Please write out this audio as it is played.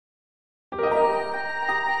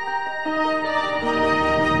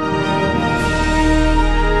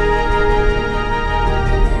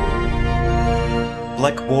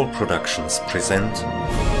Wall Productions present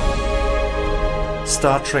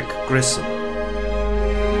Star Trek Grissom.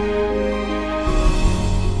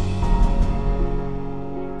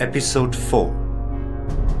 Episode 4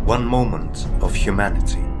 One Moment of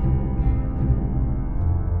Humanity.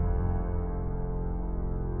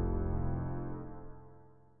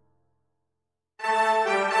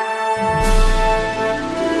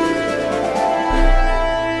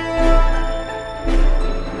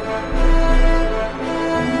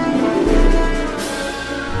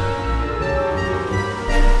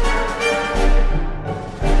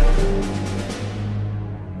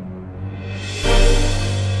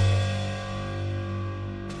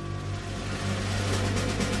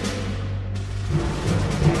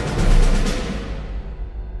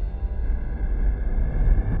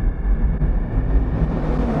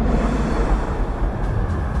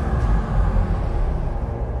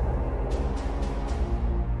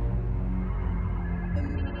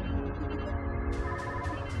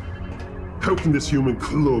 How can this human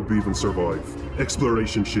club even survive?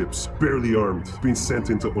 Exploration ships, barely armed, being sent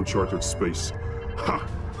into uncharted space. Ha!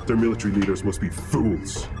 Their military leaders must be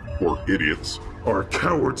fools. Or idiots. Or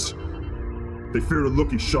cowards. They fear a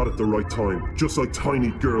lucky shot at the right time, just like tiny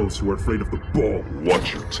girls who are afraid of the ball.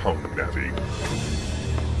 Watch your tongue, Navi.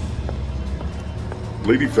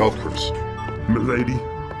 Lady Valkyrs. Milady?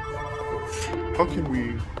 How can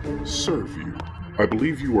we serve you? I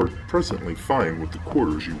believe you are presently fine with the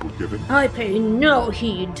quarters you were given. I pay no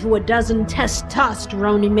heed to a dozen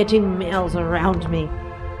testosterone-emitting males around me.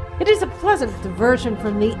 It is a pleasant diversion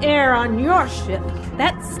from the air on your ship.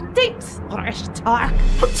 That stinks, Reshtak.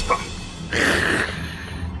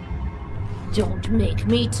 Don't make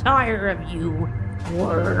me tire of you,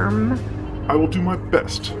 worm. I will do my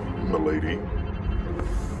best, milady.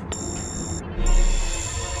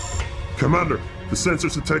 Commander, the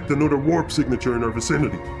sensors detect another warp signature in our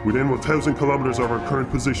vicinity, within 1,000 kilometers of our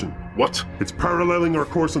current position. What? It's paralleling our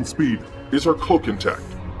course and speed. Is our cloak intact?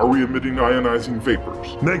 Are we emitting ionizing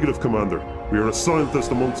vapors? Negative, Commander. We are a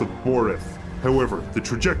scientist amongst a Boreth. However, the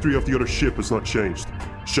trajectory of the other ship has not changed.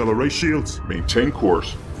 Shall I raise shields? Maintain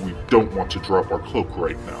course. We don't want to drop our cloak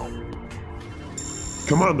right now.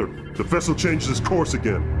 Commander, the vessel changes its course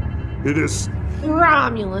again. It is...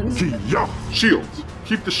 Romulans. Kia! Shields!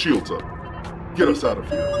 Keep the shields up. Get us out of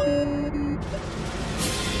here.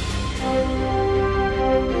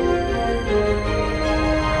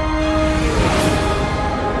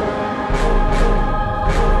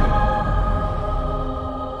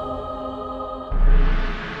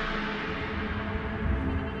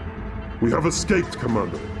 We have escaped,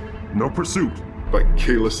 Commander. No pursuit. By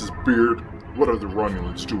Kalus's beard, what are the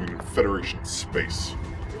Romulans doing in Federation space?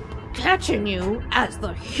 Catching you, as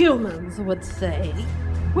the humans would say,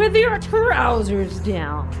 with your trousers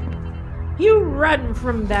down. You run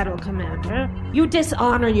from battle, Commander. You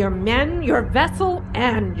dishonor your men, your vessel,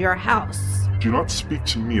 and your house. Do not speak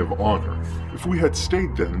to me of honor. If we had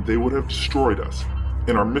stayed then, they would have destroyed us,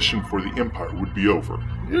 and our mission for the Empire would be over.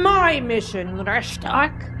 My mission,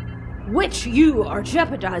 Reshtak, which you are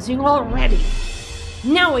jeopardizing already.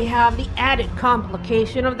 Now we have the added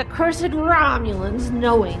complication of the cursed Romulans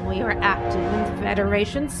knowing we are active in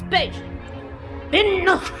Federation space.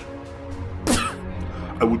 Enough!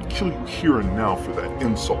 I would kill you here and now for that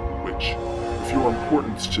insult, Witch, if your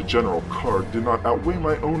importance to General Card did not outweigh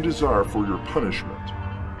my own desire for your punishment.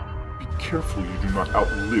 Be careful you do not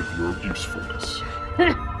outlive your usefulness.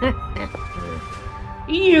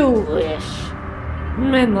 You wish.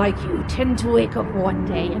 Men like you tend to wake up one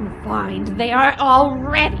day and find they are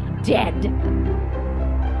already dead.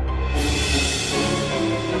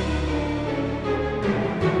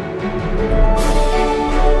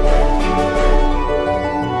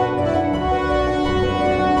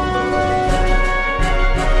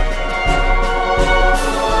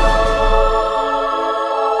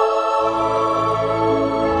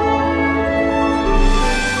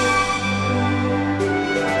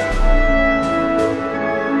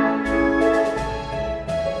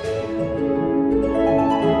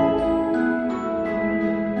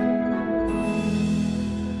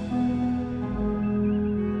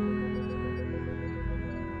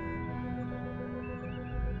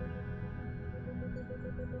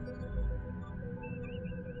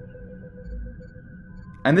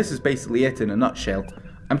 And this is basically it in a nutshell.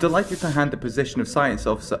 I'm delighted to hand the position of Science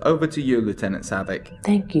Officer over to you, Lieutenant Savick.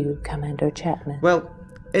 Thank you, Commander Chapman. Well,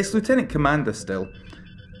 it's Lieutenant Commander still.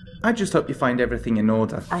 I just hope you find everything in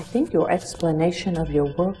order. I think your explanation of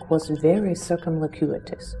your work was very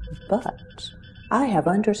circumlocuitous, but I have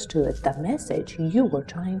understood the message you were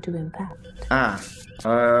trying to impact.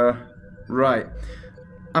 Right.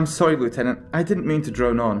 I'm sorry, Lieutenant. I didn't mean to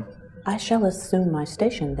drone on. I shall assume my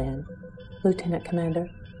station then, Lieutenant Commander,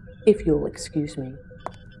 if you'll excuse me.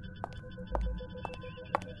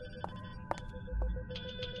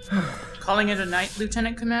 Calling it a night,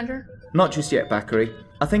 Lieutenant Commander? Not just yet, Bakary.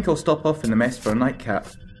 I think I'll stop off in the mess for a nightcap.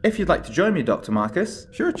 If you'd like to join me, Dr. Marcus.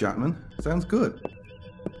 Sure, Chapman. Sounds good.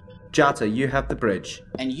 Jata, you have the bridge.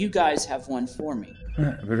 And you guys have one for me.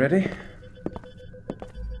 Are we ready?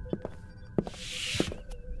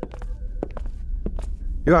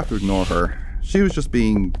 You have to ignore her. She was just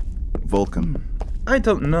being Vulcan. I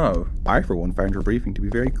don't know. I, for one, found her briefing to be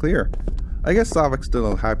very clear. I guess Savik's still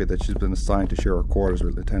unhappy that she's been assigned to share her quarters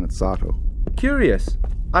with Lieutenant Sato. Curious.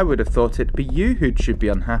 I would have thought it'd be you who should be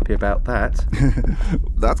unhappy about that.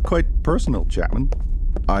 That's quite personal, Chapman.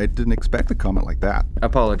 I didn't expect a comment like that.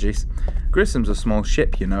 Apologies. Grissom's a small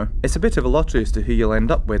ship, you know. It's a bit of a lottery as to who you'll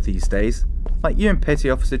end up with these days. Like you and Petty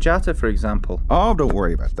Officer Jata, for example. Oh, don't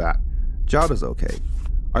worry about that. Jada's okay.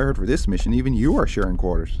 I heard for this mission even you are sharing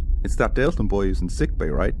quarters. It's that Dalton boy who's in sickbay,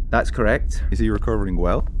 right? That's correct. Is he recovering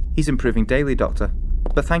well? He's improving daily, Doctor.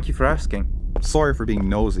 But thank you for asking. Sorry for being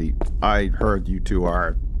nosy. I heard you two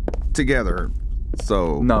are together,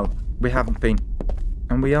 so... No, we haven't been.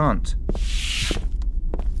 And we aren't.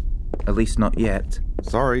 At least not yet.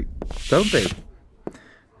 Sorry. Don't be.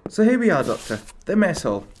 So here we are, Doctor. The mess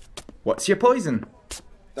hall. What's your poison?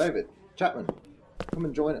 David, Chapman, come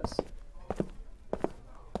and join us.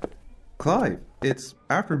 Clive, it's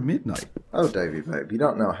after midnight. Oh, Davy, babe, you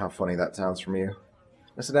don't know how funny that sounds from you.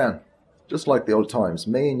 Now sit down. Just like the old times,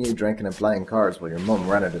 me and you drinking and playing cards while your mum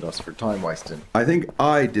ranted at us for time wasting. I think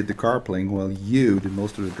I did the card playing while you did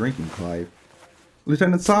most of the drinking, Clive.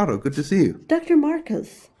 Lieutenant Sato, good to see you. Dr.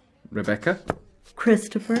 Marcus. Rebecca?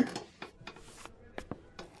 Christopher.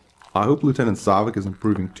 I hope Lieutenant Savick isn't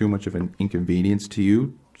proving too much of an inconvenience to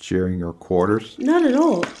you, sharing your quarters. Not at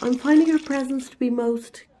all. I'm finding her presence to be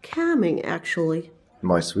most calming, actually.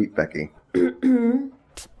 My sweet Becky.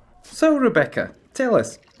 So, Rebecca, tell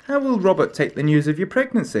us, how will Robert take the news of your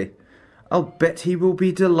pregnancy? I'll bet he will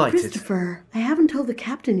be delighted. Christopher, I haven't told the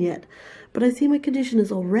captain yet, but I see my condition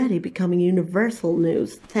is already becoming universal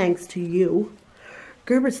news, thanks to you.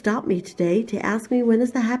 Gerber stopped me today to ask me when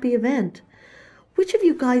is the happy event. Which of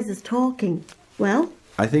you guys is talking? Well?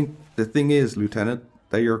 I think the thing is, Lieutenant,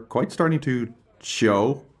 that you're quite starting to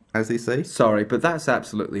show, as they say. Sorry, but that's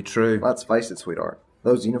absolutely true. Let's face it, sweetheart.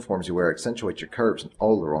 Those uniforms you wear accentuate your curves in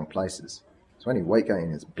all the wrong places. So any weight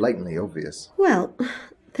gain is blatantly obvious. Well,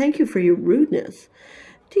 thank you for your rudeness.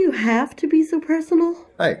 Do you have to be so personal?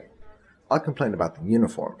 Hey, I complained about the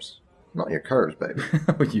uniforms, not your curves, baby.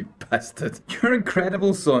 Oh, you bastard. You're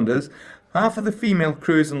incredible, Saunders. Half of the female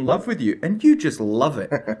crew is in love with you, and you just love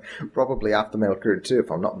it. Probably half the male crew too,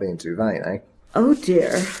 if I'm not being too vain, eh? Oh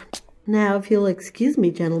dear. Now, if you'll excuse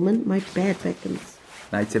me, gentlemen, my bed beckons.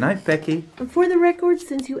 Nighty-night, Becky. And for the record,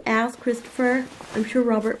 since you asked, Christopher, I'm sure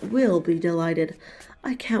Robert will be delighted.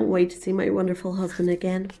 I can't wait to see my wonderful husband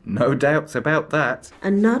again. No doubts about that.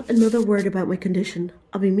 And not another word about my condition.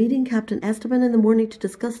 I'll be meeting Captain Esteban in the morning to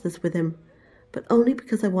discuss this with him. But only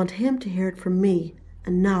because I want him to hear it from me,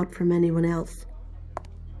 and not from anyone else.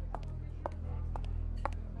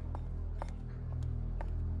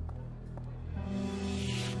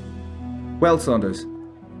 Well, Saunders,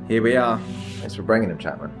 here we are. Thanks for bringing him,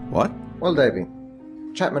 Chapman. What? Well, Davy,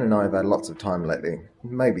 Chapman and I have had lots of time lately,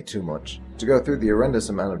 maybe too much, to go through the horrendous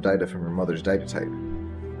amount of data from your mother's data tape.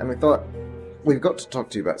 And we thought, we've got to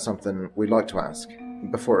talk to you about something we'd like to ask,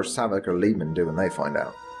 before Savick or Liebman do when they find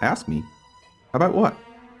out. Ask me? About what?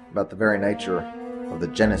 About the very nature of the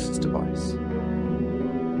Genesis device.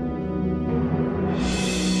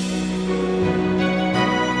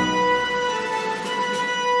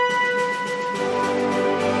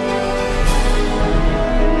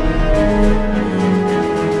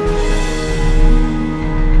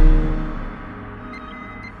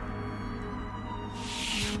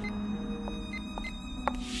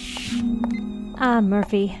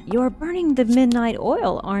 Murphy, you're burning the midnight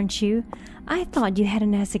oil, aren't you? I thought you had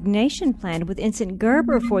an assignation planned with Ensign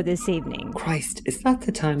Gerber for this evening. Christ, is that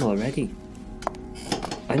the time already?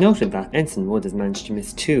 I noted that Ensign Wood has managed to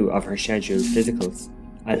miss 2 of her scheduled physicals.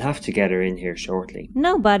 I'll have to get her in here shortly.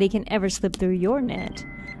 Nobody can ever slip through your net.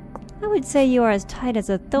 I would say you are as tight as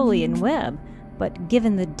a Tholian web, but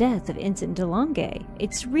given the death of Ensign DeLonge,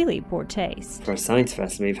 it's really poor taste. For a science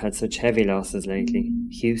festival, we've had such heavy losses lately.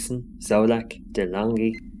 Hewson, Zolak,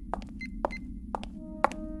 DeLonge.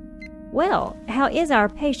 Well, how is our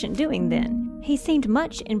patient doing then? He seemed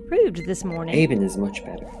much improved this morning. Aben is much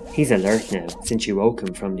better. He's alert now, since you woke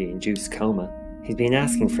him from the induced coma. He's been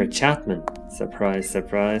asking for Chapman. Surprise,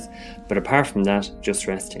 surprise. But apart from that, just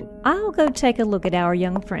resting. I'll go take a look at our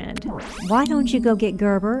young friend. Why don't you go get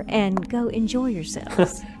Gerber and go enjoy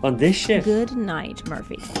yourselves? On this ship? Good night,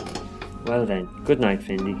 Murphy. Well then, good night,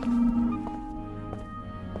 Findy.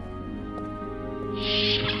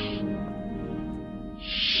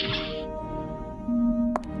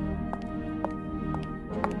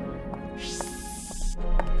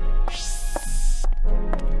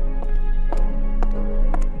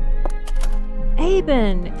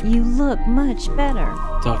 Aben, you look much better.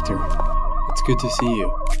 Doctor, it's good to see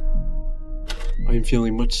you. I am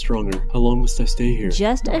feeling much stronger. How long must I stay here?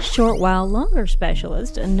 Just a short while longer,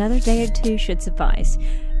 Specialist. Another day or two should suffice.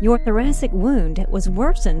 Your thoracic wound was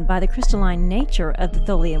worsened by the crystalline nature of the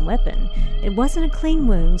Tholian weapon. It wasn't a clean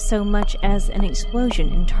wound so much as an explosion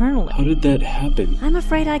internally. How did that happen? I'm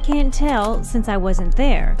afraid I can't tell since I wasn't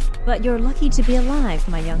there. But you're lucky to be alive,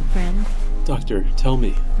 my young friend. Doctor, tell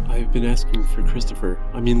me. I have been asking for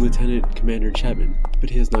Lieutenant Commander Chapman, but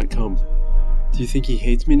he has not come. Do you think he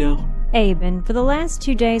hates me now? Aben, for the last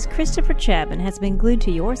 2 days, Christopher Chapman has been glued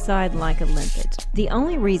to your side like a limpet. The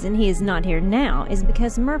only reason he is not here now is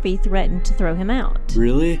because Murphy threatened to throw him out.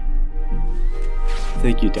 Really?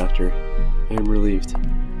 Thank you, Doctor. I am relieved.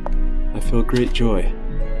 I feel great joy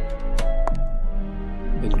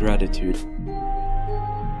and gratitude.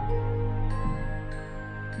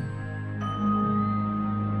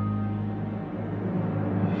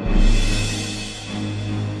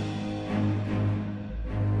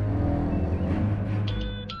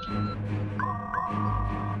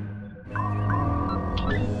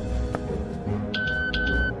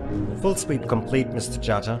 Full sweep complete, Mr.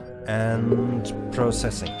 Jata, and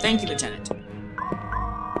processing. Thank you, Lieutenant.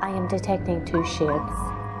 I am detecting 2 ships,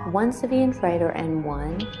 1 civilian freighter and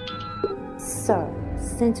 1... Sir,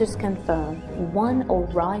 sensors confirm 1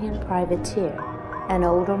 Orion privateer, an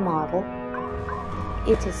older model.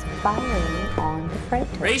 It is firing on the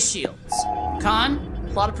freighter. Raise shields. Khan,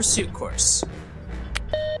 plot a pursuit course.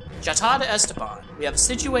 Jata to Esteban, we have a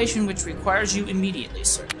situation which requires you immediately,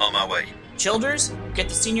 sir. On my way. Childers, get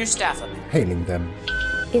the senior staff up here. Hailing them.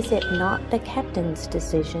 Is it not the captain's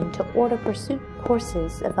decision to order pursuit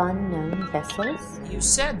courses of unknown vessels? You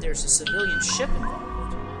said there's a civilian ship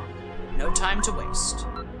involved. No time to waste.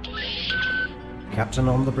 Captain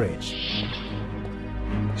on the bridge.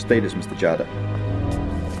 Status, Mr. Jada.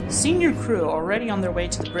 Senior crew already on their way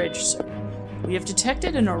to the bridge, sir. We have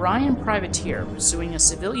detected an Orion privateer pursuing a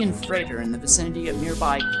civilian freighter in the vicinity of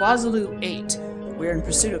nearby Kwazulu 8. We are in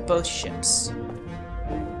pursuit of both ships.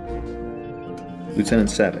 Lieutenant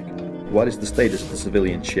Savick, what is the status of the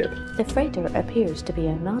civilian ship? The freighter appears to be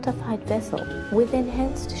a notified vessel with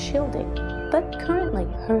enhanced shielding, but currently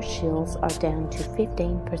her shields are down to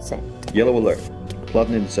 15%. Yellow alert. Plot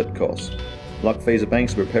an intercept course. Lock phaser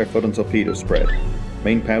banks to repair foot and torpedo spread.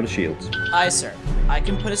 Main powder shields. Aye, sir. I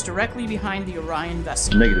can put us directly behind the Orion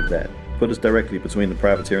vessel. Negative that. Put us directly between the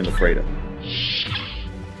privateer and the freighter.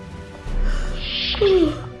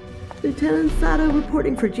 Lieutenant Sato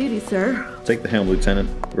reporting for duty, sir. Take the helm,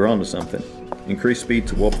 Lieutenant. We're on to something. Increase speed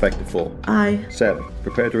to warp factor 4. Aye. Savvy,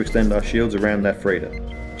 prepare to extend our shields around that freighter.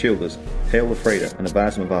 Childers, hail the freighter and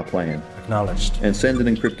advise him of our plan. Acknowledged. And send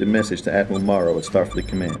an encrypted message to Admiral Morrow at Starfleet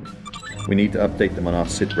Command. We need to update them on our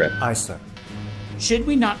sit rep. Aye, sir. Should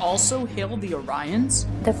we not also hail the Orions?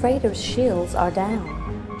 The freighter's shields are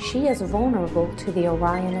down. She is vulnerable to the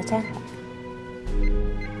Orion attack.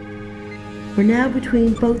 We're now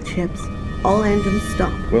between both ships. All engines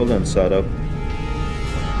stop. Well done, Sato.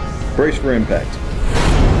 Brace for impact.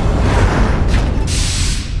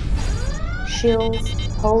 Shields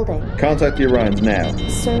holding. Contact the Orions now.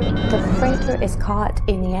 Sir, the freighter is caught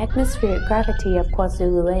in the atmospheric gravity of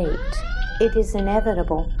Kwazulu 8. It is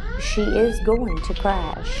inevitable. She is going to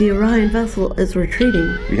crash. The Orion vessel is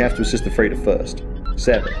retreating. We have to assist the freighter first.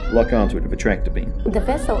 Savvy, lock onto it with a tractor beam. The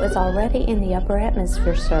vessel is already in the upper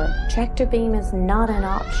atmosphere, sir. Tractor beam is not an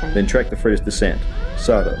option. Then track the freighter's descent.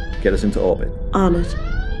 Sato, get us into orbit. On it.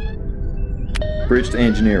 Bridge to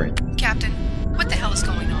engineering. Captain, what the hell is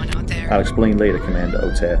going on out there? I'll explain later, Commander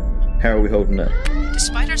Otair. How are we holding up?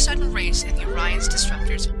 Despite our sudden race and the Orion's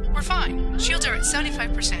disruptors, we're fine. Shields are at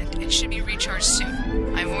 75% and should be recharged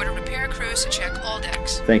soon. I've ordered repair crews to check all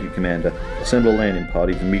decks. Thank you, Commander. Assemble a landing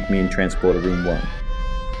party to meet me in Transporter Room 1.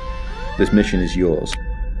 This mission is yours.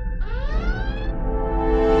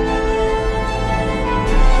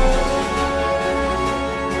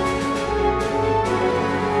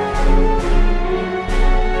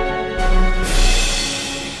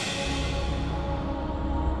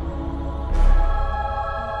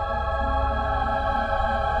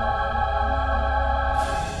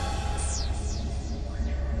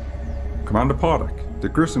 Commander Pardak, the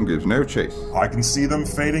Grissom gives no chase. I can see them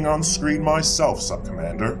fading on screen myself,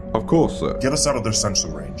 Sub-Commander. Of course, sir. Get us out of their sensor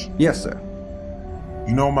range. Yes, sir.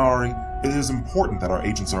 You know, Maori, it is important that our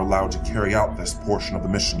agents are allowed to carry out this portion of the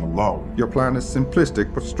mission alone. Your plan is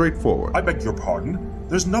simplistic but straightforward. I beg your pardon?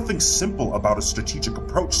 There's nothing simple about a strategic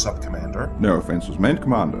approach, Sub-Commander. No offense was meant,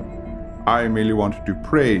 Commander. I merely wanted to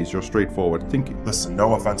praise your straightforward thinking. Listen,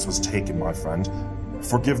 no offense was taken, my friend.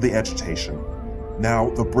 Forgive the agitation.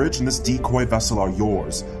 Now, the bridge and this decoy vessel are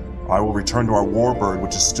yours. I will return to our warbird,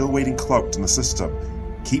 which is still waiting cloaked in the system.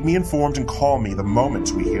 Keep me informed and call me the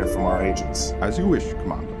moment we hear from our agents. As you wish,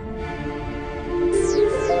 Commander.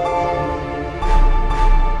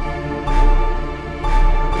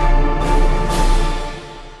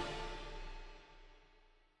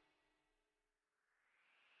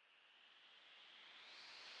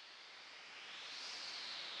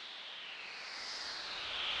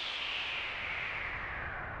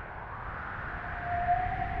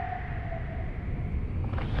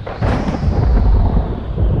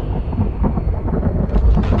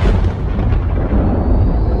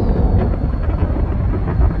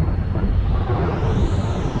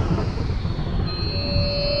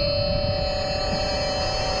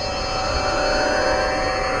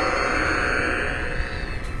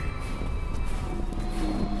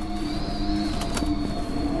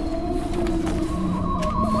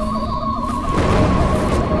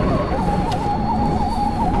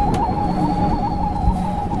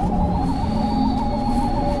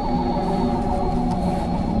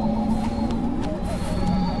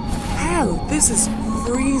 This is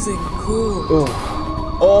freezing cold.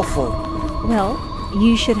 Oh, awful. Well,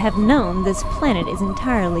 you should have known this planet is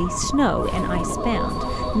entirely snow and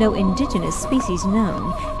ice-bound, no indigenous species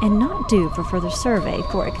known, and not due for further survey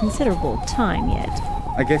for a considerable time yet.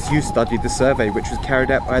 I guess you studied the survey which was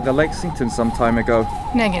carried out by the Lexington some time ago.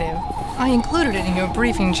 Negative. I included it in your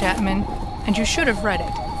briefing, Chapman, and you should have read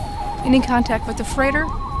it. Any contact with the freighter?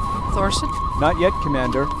 Thorson? Not yet,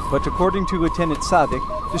 Commander, but according to Lieutenant Sadik,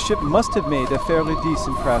 the ship must have made a fairly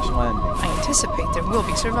decent crash landing. I anticipate there will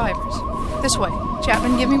be survivors. This way.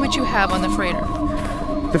 Chapman, give me what you have on the freighter.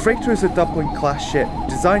 The freighter is a Dublin-class ship,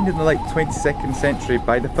 designed in the late 22nd century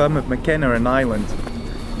by the firm of McKenna and Ireland.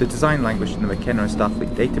 The design languished in the McKenna and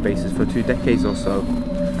Starfleet databases for 2 decades or so,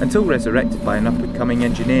 until resurrected by an up-and-coming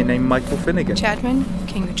engineer named Michael Finnegan. Chapman,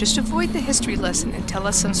 can you just avoid the history lesson and tell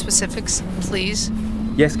us some specifics, please?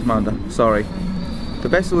 Yes, Commander. Sorry. The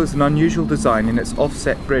vessel is an unusual design in its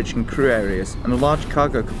offset bridge and crew areas, and a large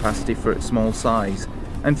cargo capacity for its small size,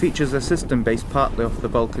 and features a system based partly off the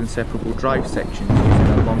Vulcan separable drive sections using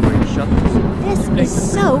a long-range shuttles. This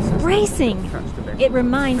is so bracing! It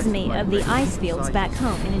reminds me of the ice fields back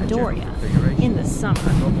home in Andoria, in the summer.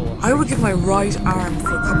 I would give my right arm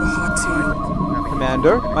for a cup of hot tea.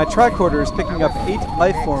 Commander, my tricorder is picking up 8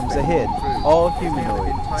 life forms ahead, all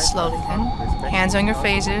humanoid. Slowly then. Hands on your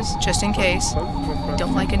phasers, just in case.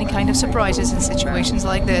 Don't like any kind of surprises in situations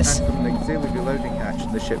like this. From the auxiliary reloading hatch to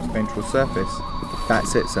the ship's ventral surface.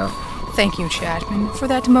 That's it, sir. Thank you, Chapman, for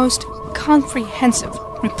that most comprehensive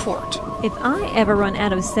report. If I ever run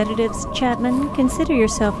out of sedatives, Chapman, consider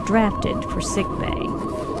yourself drafted for sickbay.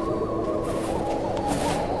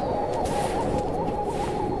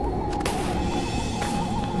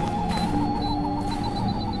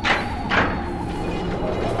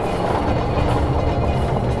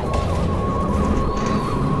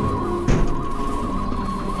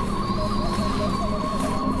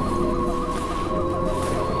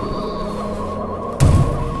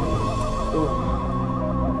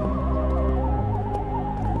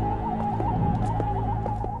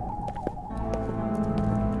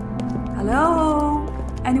 Hello?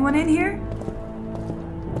 Anyone in here?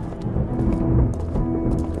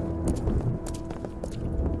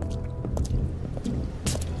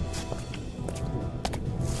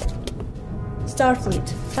 Starfleet,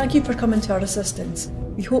 thank you for coming to our assistance.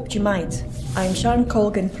 We hoped you might. I am Sharon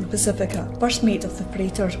Colgan from Pacifica, first mate of the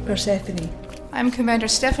freighter Persephone. I am Commander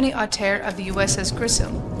Stephanie Autaire of the U.S.S.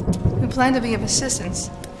 Grissom. We plan to be of assistance.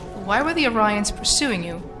 Why were the Orions pursuing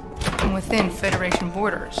you from within Federation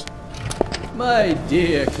borders? My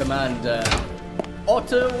dear Commander,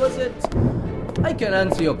 Otter, was it? I can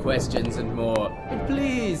answer your questions and more, but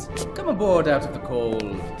please, come aboard out of the cold.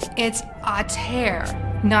 It's Autaire,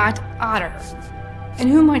 not Otter. And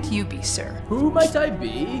who might you be, sir? Who might I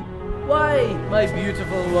be? Why, my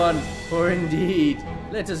beautiful one, for indeed,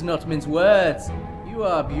 let us not mince words. You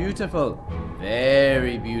are beautiful,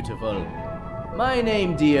 very beautiful. My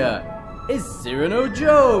name, dear, is Cyrano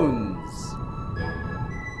Jones.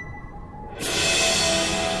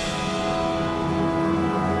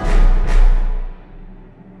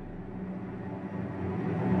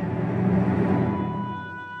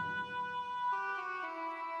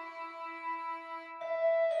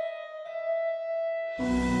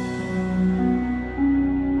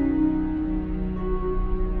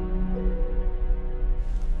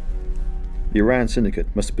 The Orion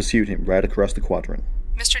Syndicate must have pursued him right across the quadrant.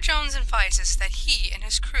 Mr. Jones advises that he and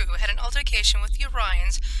his crew had an altercation with the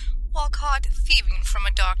Orions while caught thieving from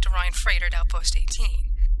a docked Orion freighter at Outpost 18.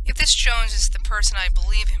 If this Jones is the person I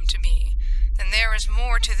believe him to be, then there is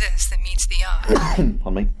more to this than meets the eye.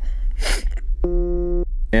 Pardon me.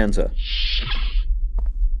 Answer.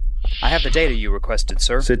 I have the data you requested,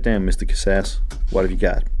 sir. Sit down, Mr. Cassas. What have you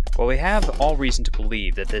got? Well, we have all reason to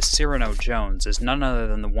believe that this Cyrano Jones is none other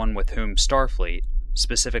than the one with whom Starfleet,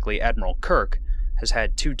 specifically Admiral Kirk, has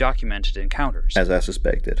had 2 documented encounters. As I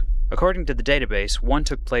suspected. According to the database, one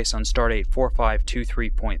took place on Stardate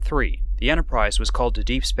 4523.3. The Enterprise was called to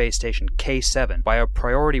Deep Space Station K7 by a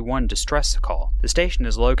Priority 1 distress call. The station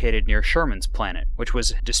is located near Sherman's planet, which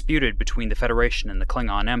was disputed between the Federation and the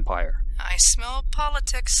Klingon Empire. I smell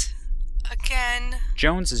politics. Again.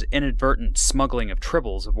 Jones's inadvertent smuggling of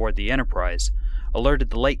tribbles aboard the Enterprise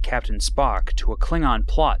alerted the late Captain Spock to a Klingon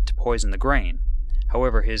plot to poison the grain.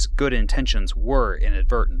 However, his good intentions were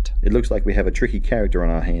inadvertent. It looks like we have a tricky character on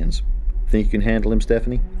our hands. Think you can handle him,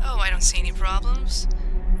 Stephanie? Oh, I don't see any problems.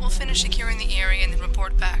 We'll finish securing the area and then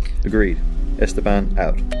report back. Agreed. Esteban,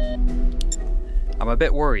 out. I'm a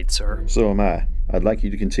bit worried, sir. So am I. I'd like you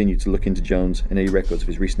to continue to look into Jones and any records of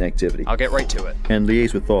his recent activity. I'll get right to it. And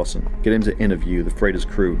liaise with Thorson. Get him to interview the freighter's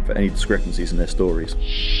crew for any discrepancies in their stories.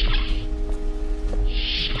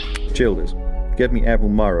 Childers, get me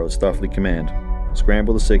Admiral Morrow at Starfleet Command.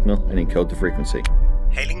 Scramble the signal and encode the frequency.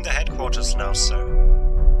 Hailing the headquarters now, sir.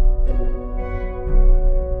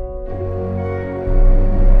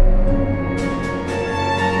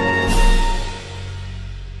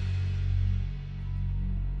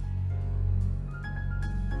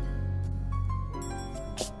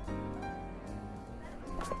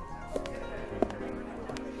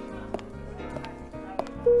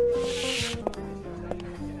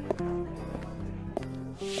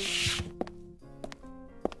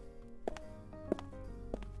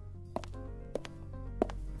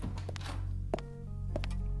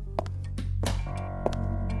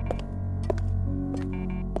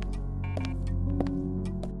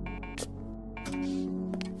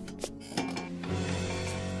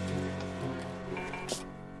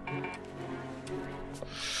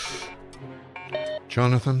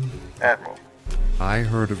 Jonathan? Admiral. I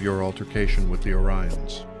heard of your altercation with the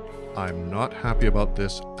Orions. I'm not happy about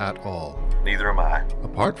this at all. Neither am I.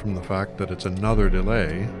 Apart from the fact that it's another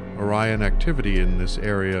delay, Orion activity in this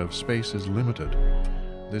area of space is limited.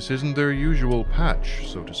 This isn't their usual patch,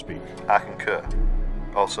 so to speak. I concur.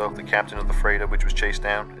 Also, the captain of the freighter which was chased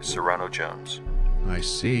down is Cyrano Jones. I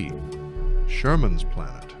see. Sherman's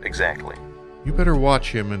planet. Exactly. You better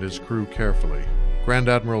watch him and his crew carefully. Grand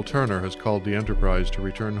Admiral Turner has called the Enterprise to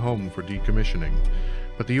return home for decommissioning,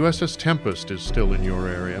 but the U.S.S. Tempest is still in your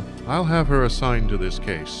area. I'll have her assigned to this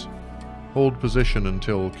case. Hold position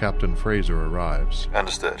until Captain Fraser arrives.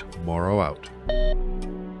 Understood. Morrow out.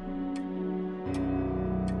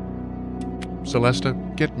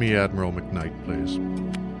 Celesta, get me Admiral McKnight, please.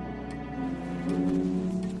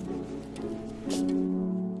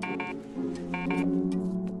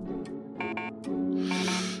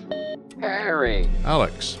 Harry.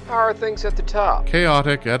 Alex. How are things at the top?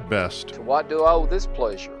 Chaotic at best. To what do I owe this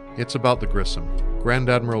pleasure? It's about the Grissom. Grand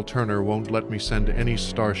Admiral Turner won't let me send any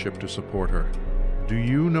starship to support her. Do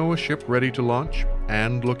you know a ship ready to launch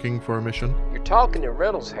and looking for a mission? You're talking in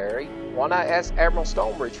riddles, Harry. Why not ask Admiral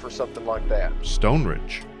Stonebridge for something like that?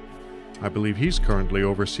 Stonebridge? I believe he's currently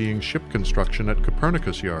overseeing ship construction at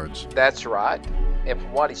Copernicus Yards. That's right. And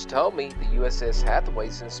from what he's told me, the U.S.S.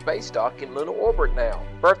 Hathaway's in space dock in lunar orbit now.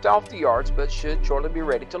 Berthed off the yards, but should shortly be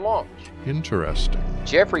ready to launch. Interesting.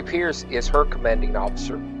 Jeffrey Pierce is her commanding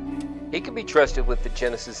officer. He can be trusted with the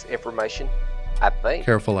Genesis information, I think.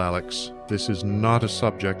 Careful, Alex. This is not a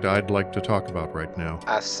subject I'd like to talk about right now.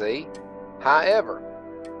 I see. However,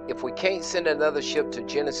 if we can't send another ship to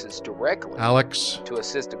Genesis directly, Alex, to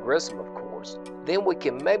assist the Grissom, of course, then we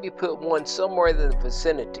can maybe put one somewhere in the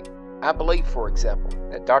vicinity. I believe, for example,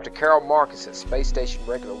 that Dr. Carol Marcus at Space Station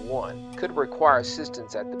Regular 1 could require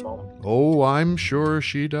assistance at the moment. Oh, I'm sure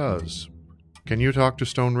she does. Can you talk to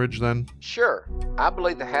Stonebridge then? Sure. I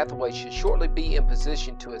believe the Hathaway should shortly be in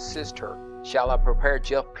position to assist her. Shall I prepare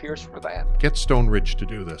Jeff Pierce for that? Get Stonebridge to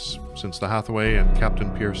do this, since the Hathaway and Captain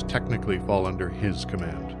Pierce technically fall under his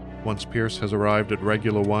command. Once Pierce has arrived at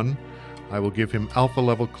Regular 1, I will give him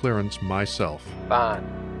Alpha-level clearance myself. Fine.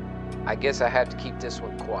 I guess I have to keep this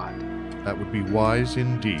one quiet. That would be wise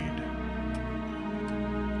indeed.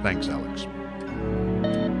 Thanks, Alex.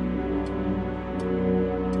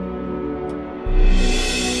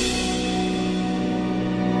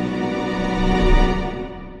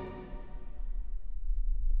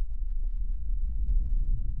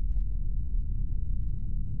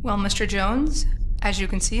 Well, Mr. Jones, as you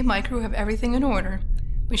can see, my crew have everything in order.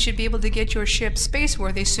 We should be able to get your ship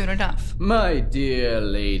spaceworthy soon enough. My dear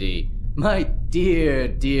lady. My dear,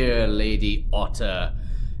 dear Lady Otter.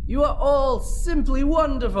 You are all simply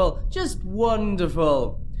wonderful. Just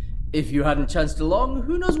wonderful. If you hadn't chanced along,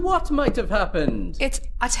 who knows what might have happened? It's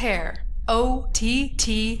Otter. O-T-T-A-I-R.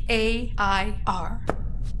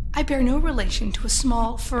 I bear no relation to a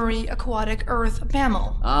small, furry, aquatic earth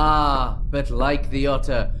mammal. Ah, but like the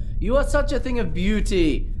otter, you are such a thing of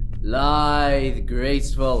beauty. Lithe,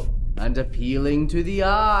 graceful, and appealing to the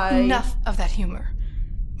eye. Enough of that humor.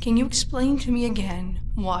 Can you explain to me again,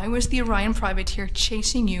 why was the Orion privateer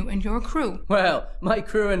chasing you and your crew? Well, my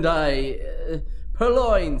crew and I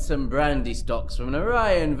purloined some brandy stocks from an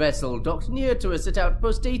Orion vessel docked near to us at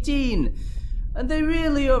Outpost 18, and they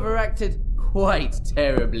really overacted quite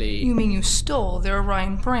terribly. You mean you stole their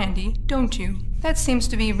Orion brandy, don't you? That seems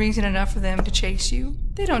to be reason enough for them to chase you.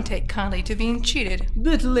 They don't take kindly to being cheated.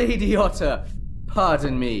 But Lady Otter,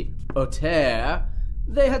 pardon me, Otter,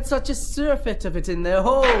 they had such a surfeit of it in their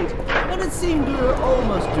hold, and it seemed we were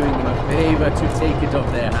almost doing them a favour to take it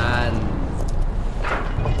off their hands.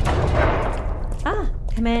 Ah,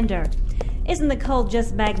 Commander, isn't the cold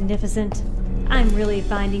just magnificent? I'm really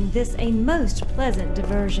finding this a most pleasant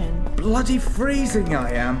diversion. Bloody freezing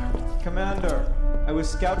I am. Commander, I was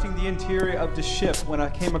scouting the interior of the ship when I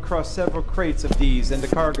came across several crates of these in the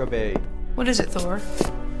cargo bay. What is it, Thor?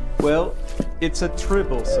 Well, it's a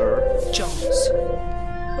tribble, sir. Jones.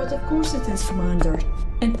 But of course it is, Commander.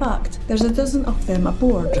 In fact, there's a dozen of them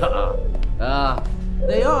aboard.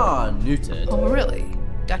 They are neutered. Oh, really?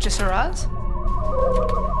 Duchess Haraz?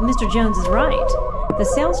 Mr. Jones is right. The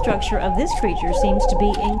cell structure of this creature seems to be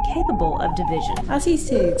incapable of division. As he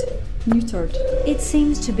said, neutered. It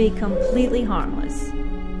seems to be completely harmless.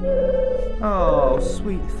 Oh,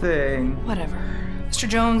 sweet thing. Whatever. Mr.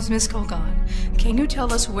 Jones, Miss Colgan, can you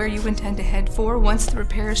tell us where you intend to head for once the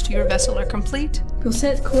repairs to your vessel are complete? We'll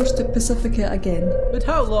set course to Pacifica again. But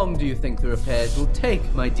how long do you think the repairs will take,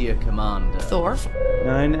 my dear Commander? Thor?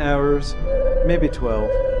 9 hours, maybe 12.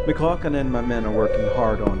 McLaughlin and my men are working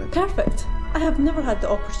hard on it. Perfect. I have never had the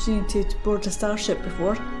opportunity to board a starship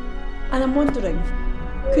before, and I'm wondering,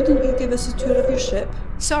 couldn't you give us a tour of your ship?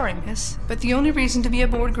 Sorry, miss, but the only reason to be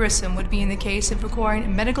aboard Grissom would be in the case of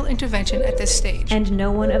requiring medical intervention at this stage. And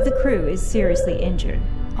no one of the crew is seriously injured.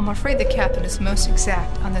 I'm afraid the captain is most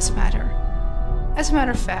exact on this matter. As a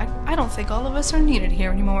matter of fact, I don't think all of us are needed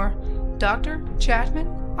here anymore. Doctor,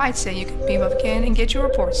 Chapman, I'd say you could beam up again and get your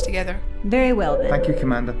reports together. Very well, then. Thank you,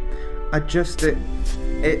 Commander.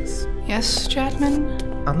 It's... Yes,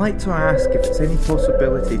 Chapman? I'd like to ask if there's any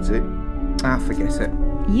possibility to... forget it.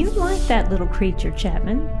 You like that little creature,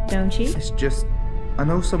 Chapman, don't you? It's just... I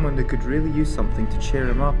know someone that could really use something to cheer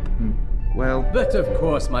him up, and, well... But of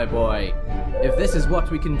course, my boy. If this is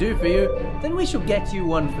what we can do for you, then we shall get you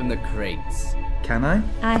one from the crates. Can I?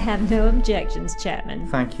 I have no objections, Chapman.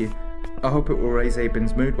 Thank you. I hope it will raise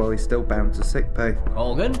Aben's mood while he's still bound to sickbay.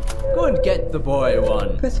 Colgan, go and get the boy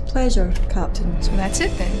one. With pleasure, Captain. So that's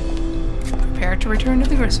it then. Prepare to return to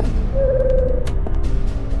the Grissom.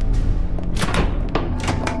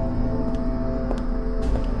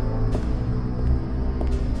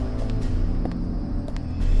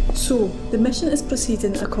 So, the mission is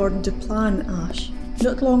proceeding according to plan, Ash.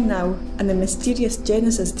 Not long now, and the mysterious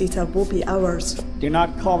Genesis data will be ours. Do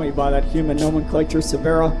not call me by that human nomenclature,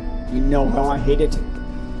 Severa. You know how I hate it.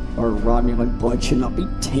 Our Romulan blood should not be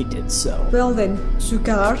tainted so. Well then,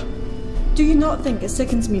 Sukar, do you not think it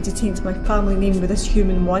sickens me to taint my family name with this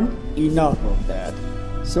human one? Enough of that.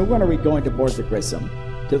 So when are we going to board the Grissom?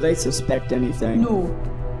 Do they suspect anything? No.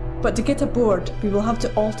 But to get aboard, we will have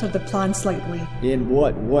to alter the plan slightly. In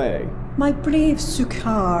what way? My brave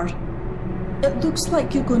Sukar, it looks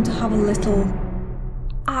like you're going to have a little...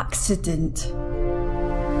 accident.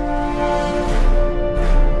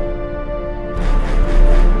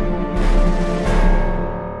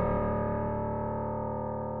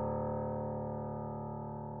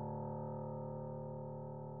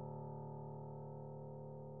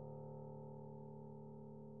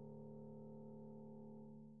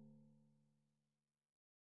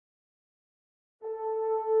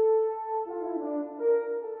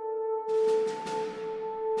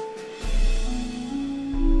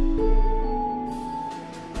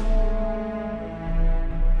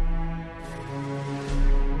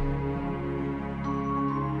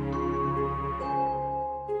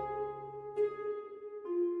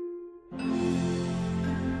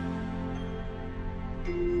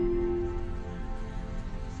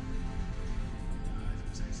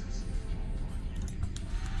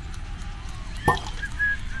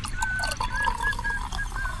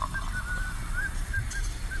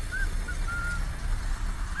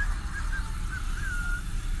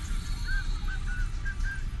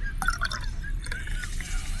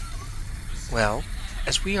 Well,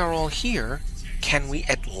 as we are all here, can we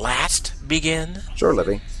at last begin? Sure,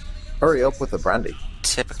 Libby. Hurry up with the brandy.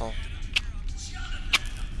 Typical.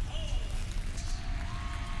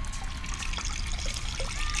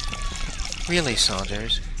 Really,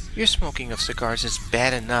 Saunders, your smoking of cigars is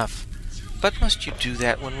bad enough, but must you do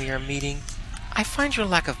that when we are meeting? I find your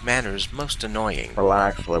lack of manners most annoying.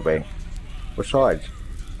 Relax, Libby. Besides,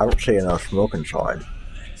 I don't see enough smoke inside.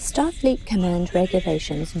 Starfleet Command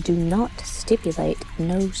regulations do not stipulate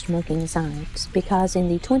no smoking signs because in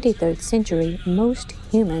the 23rd century, most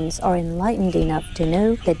humans are enlightened enough to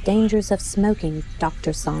know the dangers of smoking,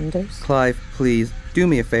 Dr. Saunders. Clive, please, do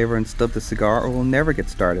me a favor and stub the cigar or we'll never get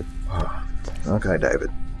started. Okay, David.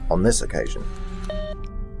 On this occasion.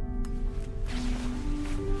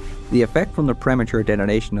 The effect from the premature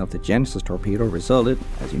detonation of the Genesis torpedo resulted,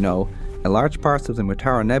 as you know, in large parts of the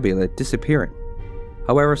Mutara Nebula disappearing.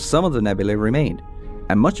 However, some of the nebulae remained,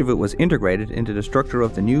 and much of it was integrated into the structure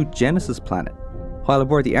of the new Genesis planet. While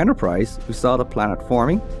aboard the Enterprise, we saw the planet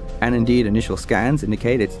forming, and indeed initial scans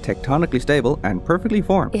indicate it's tectonically stable and perfectly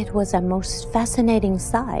formed. It was a most fascinating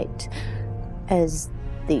sight, as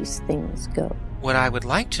these things go. What I would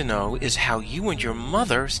like to know is how you and your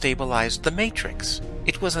mother stabilized the Matrix.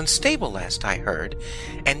 It was unstable last I heard,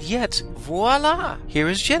 and yet, voila! Here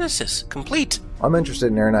is Genesis, complete. I'm interested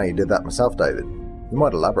in hearing how you did that myself, David. You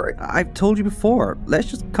might elaborate. I've told you before, let's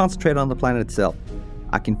just concentrate on the planet itself.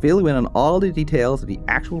 I can fill you in on all the details of the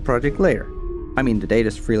actual project later. I mean, the data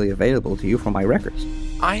is freely available to you from my records.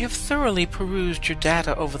 I have thoroughly perused your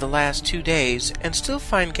data over the last 2 days and still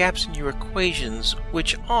find gaps in your equations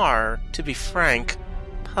which are, to be frank,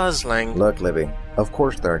 puzzling. Look, Libby, of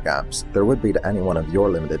course there are gaps. There would be to anyone of your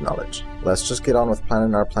limited knowledge. Let's just get on with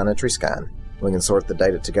planning our planetary scan. We can sort the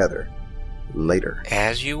data together. Later.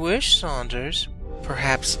 As you wish, Saunders.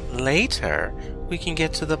 Perhaps later we can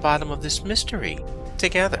get to the bottom of this mystery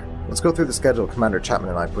together. Let's go through the schedule Commander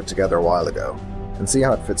Chapman and I put together a while ago and see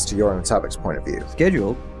how it fits to your and Tabak's point of view.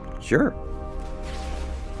 Schedule? Sure.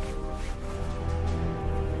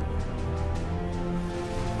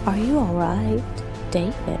 Are you alright,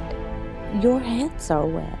 David? Your hands are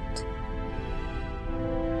wet.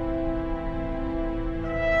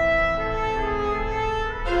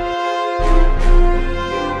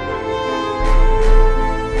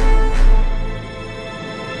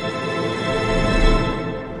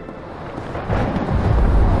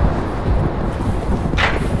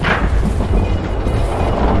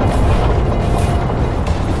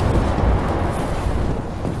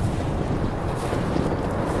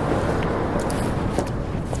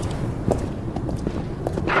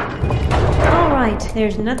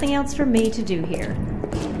 There's nothing else for me to do here.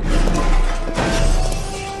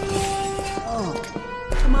 Oh.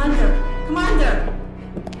 Commander! Commander!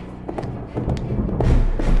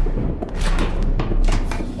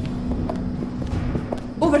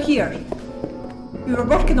 Over here. We were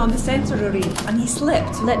working on the sensor array and he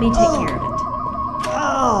slipped. Let me take care of it.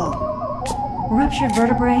 Oh! Ruptured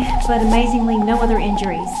vertebrae, but amazingly no other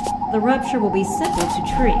injuries. The rupture will be simple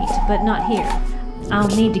to treat, but not here. I'll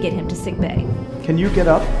need to get him to sickbay. Can you get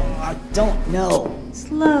up? I don't know.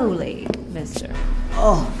 Slowly, mister.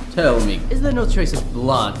 Oh. Tell me, is there no trace of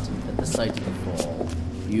blood at the site of the fall?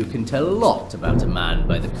 You can tell a lot about a man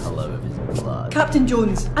by the colour of his blood. Captain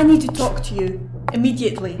Jones, I need to talk to you.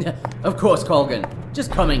 Immediately. Of course, Colgan.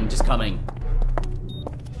 Just coming, just coming.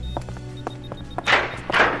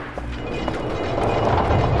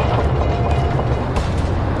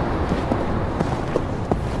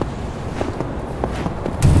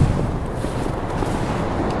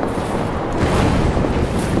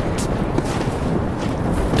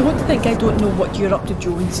 I don't know what you're up to,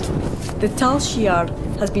 Jones. The Tal Shiar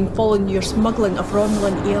has been following your smuggling of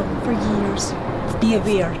Romulan ale for years. Be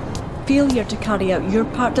aware, failure to carry out your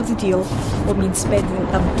part of the deal will mean spending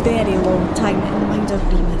a very long time in Minder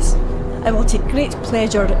Remus. I will take great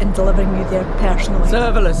pleasure in delivering you there personally.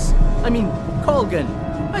 Serverless! Colgan!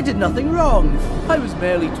 I did nothing wrong! I was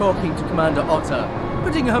merely talking to Commander Otter,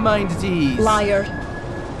 putting her mind at ease. Liar!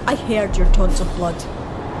 I heard your taunts of blood.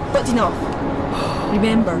 But enough.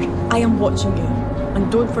 Remember, I am watching you. And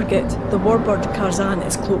don't forget, the warbird Karzan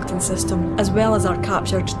is cloaked in system, as well as our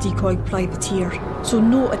captured decoy privateer. So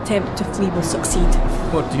no attempt to flee will succeed.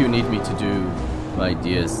 What do you need me to do, my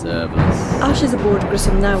dear Serverless? Ash is aboard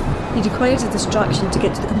Grissom now. He requires a distraction to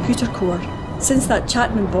get to the computer core. Since that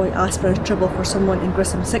Chapman boy asked for a tribble for someone in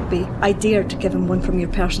Grissom's sickbay, I dared to give him one from your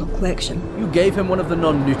personal collection. You gave him one of the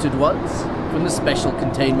non-neutered ones? From the special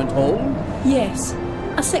containment hall? Yes.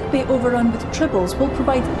 A sickbay overrun with tribbles will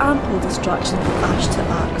provide ample distraction for Ash to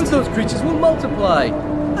act. But those creatures will multiply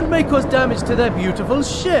and may cause damage to their beautiful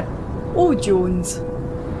ship. Oh, Jones.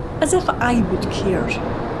 As if I would care.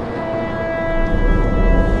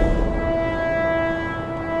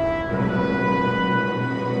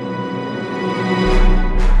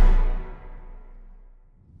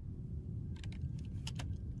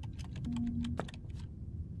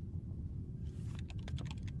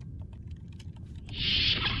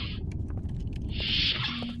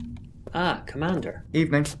 Ah, Commander.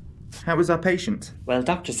 Evening. How was our patient? Well,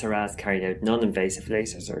 Dr. Saraz carried out non-invasive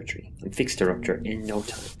laser surgery and fixed her rupture in no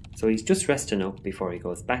time. So he's just resting up before he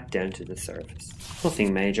goes back down to the surface.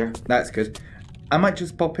 Nothing major. That's good. I might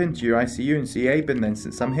just pop into your ICU and see Aben then,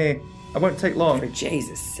 since I'm here. I won't take long. For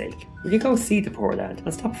Jesus' sake. Will you go see the poor lad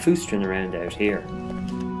and stop foostering around out here?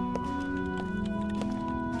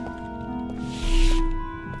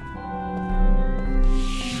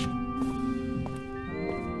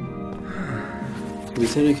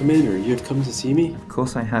 Lieutenant Commander, you have come to see me? Of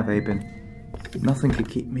course I have, Aben. Nothing could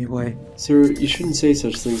keep me away. Sir, you shouldn't say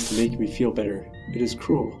such things to make me feel better. It is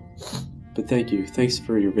cruel. But thank you. Thanks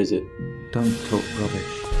for your visit. Don't talk rubbish.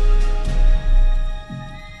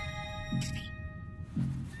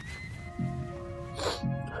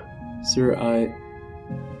 Sir,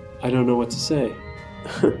 I don't know what to say.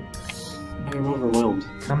 I am overwhelmed.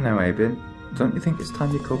 Come now, Aben. Don't you think it's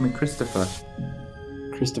time you called me Christopher?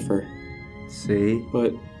 Christopher. See?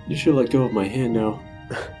 But you should let go of my hand now.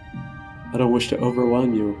 I don't wish to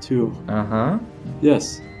overwhelm you, too. Uh-huh.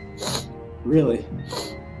 Yes. Really.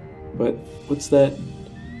 But what's that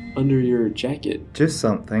under your jacket? Just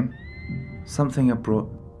something. Something I brought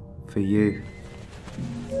for you.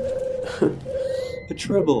 A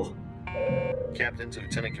treble. Captain to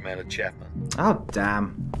Lieutenant Commander Chapman. Oh,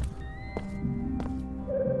 damn.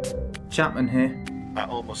 Chapman here. I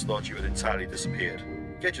almost thought you had entirely disappeared.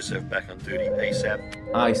 Get yourself back on duty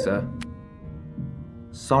ASAP. Aye, sir.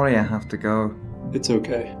 Sorry I have to go. It's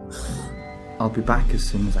okay. I'll be back as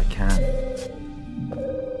soon as I can.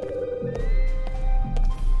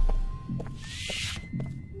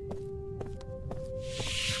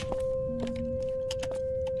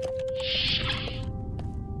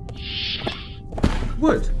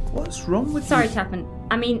 Wood, what's wrong with Sorry, you? Chapman.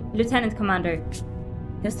 I mean, Lieutenant Commander.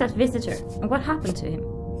 Who's that visitor? And what happened to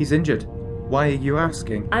him? He's injured. Why are you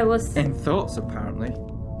asking? I was... In thoughts, apparently.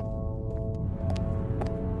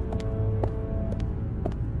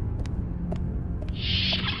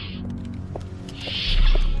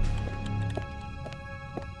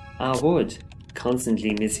 Wood.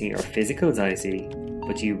 Constantly missing your physicals, I see.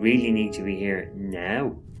 But you really need to be here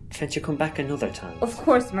now. Can't you come back another time? Of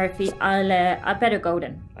course, Murphy. I'll better go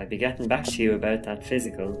then. I'll be getting back to you about that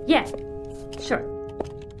physical. Yeah, sure.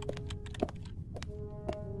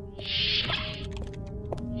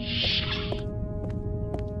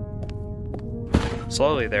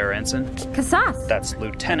 Slowly there, Ensign. Casas! That's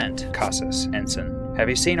Lieutenant Casas, Ensign. Have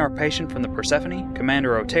you seen our patient from the Persephone?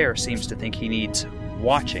 Commander O'Tear seems to think he needs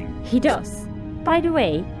watching. He does. By the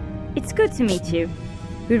way, it's good to meet you.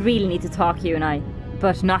 We really need to talk, you and I,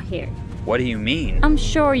 but not here. What do you mean? I'm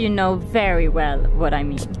sure you know very well what I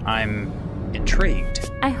mean. I'm intrigued.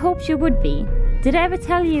 I hoped you would be. Did I ever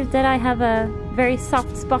tell you that I have a very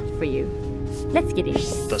soft spot for you? Let's get in.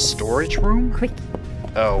 The storage room? Quick.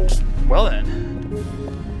 Oh, well then.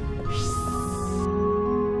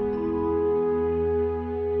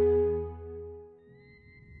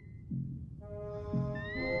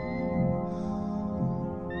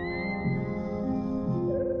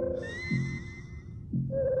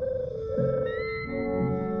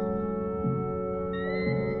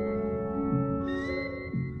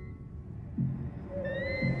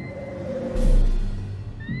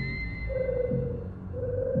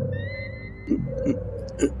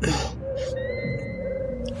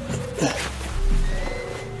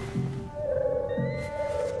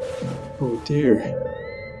 Oh dear.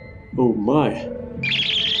 Oh my.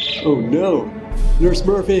 Oh no! Nurse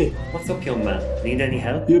Murphy! What's up, young man? Need any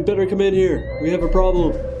help? You had better come in here. We have a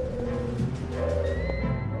problem.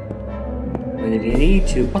 Well, if you need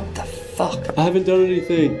to, what the fuck? I haven't done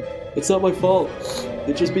anything. It's not my fault.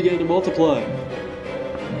 It just began to multiply.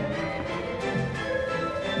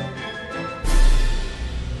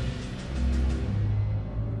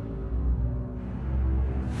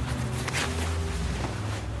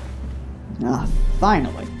 Ah,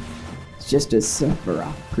 finally. It's just as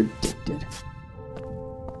Severa predicted.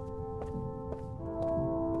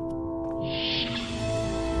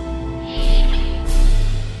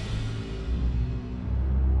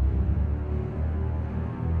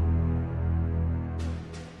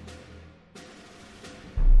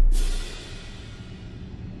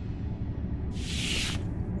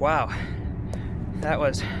 Wow. That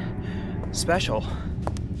was special.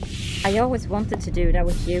 I always wanted to do that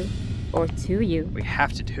with you. Or to you. We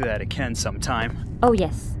have to do that again sometime. Oh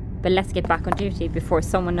yes, but let's get back on duty before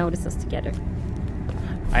someone notices us together.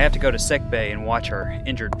 I have to go to sickbay and watch our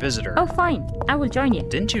injured visitor. Oh fine, I will join you.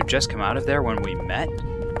 Didn't you just come out of there when we met?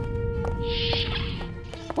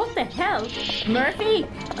 What the hell? Murphy,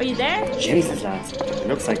 are you there? Jesus, lads. It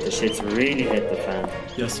looks like the shit's really hit the fan.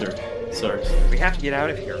 Yes, sir. Sorry. We have to get out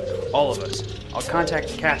of here. All of us. I'll contact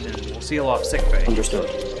the captain and we'll seal off sickbay. Understood.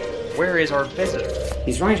 Where is our visitor?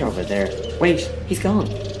 He's right over there. Wait, he's gone.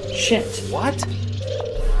 Shit. What?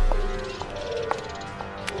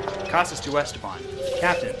 Casas to Esteban.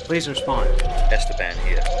 Captain, please respond. Esteban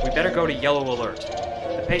here. We better go to yellow alert.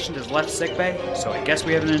 The patient has left sickbay, so I guess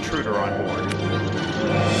we have an intruder on board.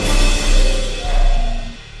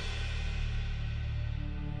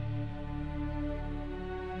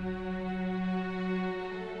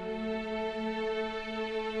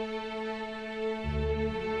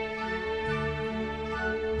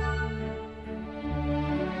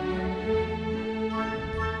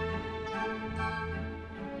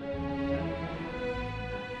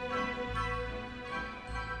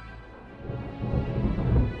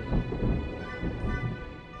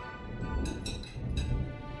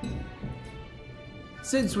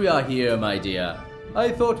 Since we are here, my dear, I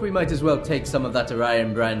thought we might as well take some of that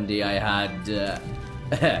Orion brandy I had,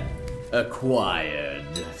 acquired.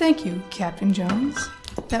 Thank you, Captain Jones.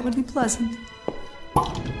 That would be pleasant.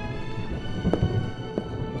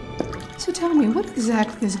 So tell me, what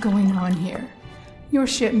exactly is going on here? Your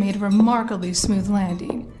ship made a remarkably smooth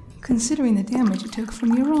landing, considering the damage it took from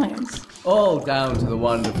the Orions. All down to the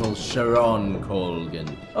wonderful Sharon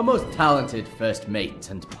Colgan, a most talented first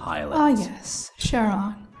mate and pilot. Ah yes,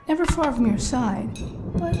 Sharon. Never far from your side,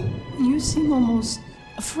 but you seem almost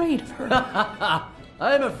afraid of her.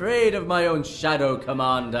 I'm afraid of my own shadow,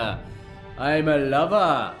 Commander. I'm a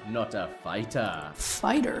lover, not a fighter.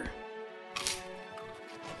 Fighter?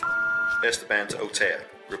 Esteban to Otair.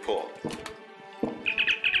 Report.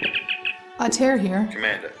 Otair here.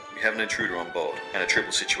 Commander, we have an intruder on board, and a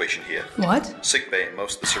triple situation here. What? Sickbay and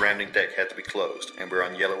most of the surrounding deck had to be closed, and we're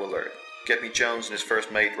on yellow alert. Get me Jones and his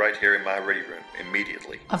first mate right here in my ready room,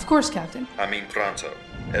 immediately. Of course, Captain. I mean pronto.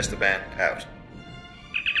 Esteban, out.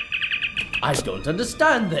 I don't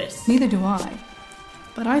understand this. Neither do I.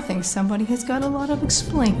 But I think somebody has got a lot of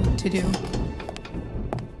explaining to do.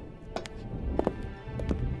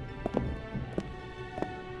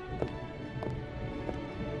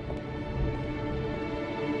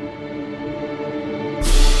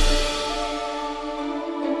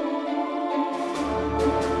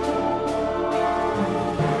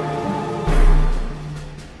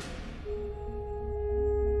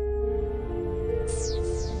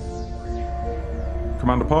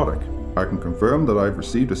 Commander Pollack, I can confirm that I've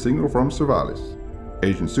received a signal from Savalis.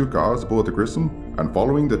 Agent Sukar is aboard the Grissom and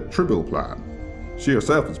following the Tribble plan. She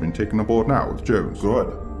herself has been taken aboard now with Jones.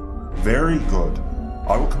 Good. Very good.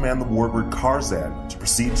 I will command the warbird Karzan to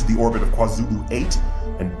proceed to the orbit of Kwazulu 8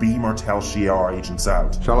 and beam our Tal Shiar agents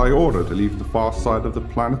out. Shall I order to leave the far side of the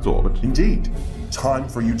planet's orbit? Indeed. Time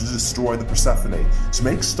for you to destroy the Persephone, to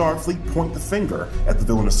make Starfleet point the finger at the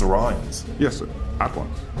villainous Orions. Yes, sir. At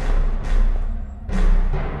once.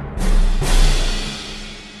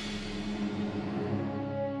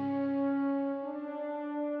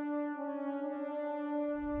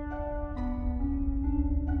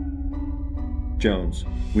 Jones,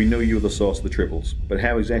 we know you're the source of the triples, but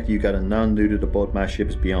how exactly you got a non-neutered aboard my ship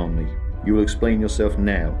is beyond me. You will explain yourself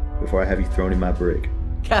now, before I have you thrown in my brig.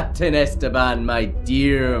 Captain Esteban, my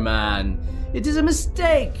dear man, it is a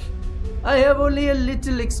mistake. I have only a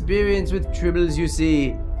little experience with tribbles, you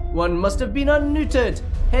see. One must have been unneutered,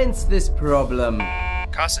 hence this problem.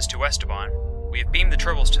 Casas to Esteban. We have beamed the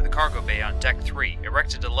tribbles to the cargo bay on Deck 3,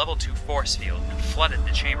 erected a level 2 force field, and flooded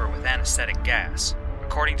the chamber with anesthetic gas.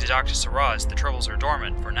 According to Dr. Saraz, the tribbles are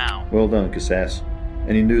dormant for now. Well done, Cassas.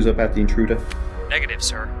 Any news about the intruder? Negative,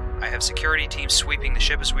 sir. I have security teams sweeping the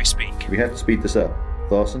ship as we speak. We have to speed this up.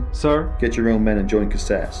 Thorson? Sir? Get your own men and join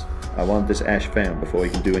Cassas. I want this ash found before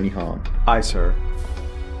he can do any harm. Aye, sir.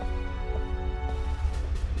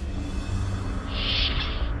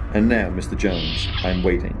 And now, Mr. Jones, I'm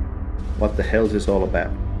waiting. What the hell is this all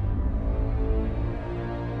about?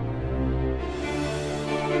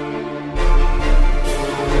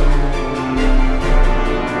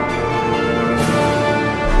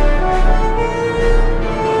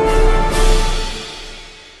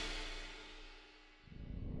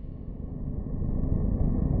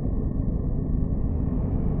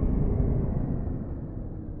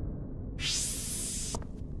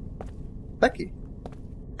 Becky.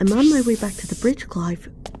 I'm on my way back to the bridge, Clive,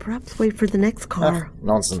 perhaps wait for the next car.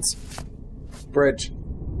 Nonsense. Bridge.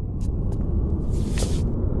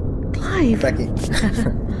 Clive! Becky.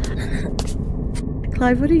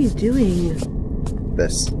 Clive, what are you doing?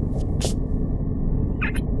 This. I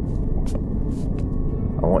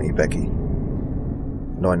want you, Becky.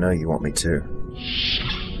 And I know you want me too.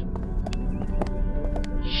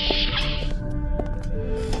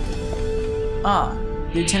 Ah,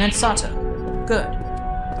 Lieutenant Sato. Good.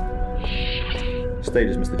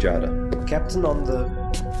 Status, Mr. Jada. Captain on the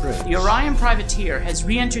bridge. The Orion privateer has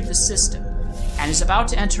re-entered the system and is about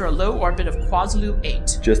to enter a low orbit of Kwazulu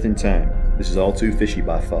 8. Just in time. This is all too fishy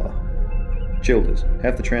by far. Childers,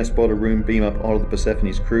 have the transporter room beam up all of the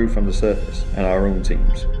Persephone's crew from the surface, and our own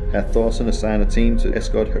teams. Have Thorson assign a team to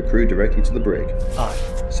escort her crew directly to the brig.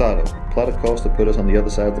 Aye. Sato, plot a course to put us on the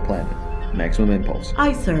other side of the planet. Maximum impulse.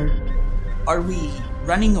 Aye, sir. Are we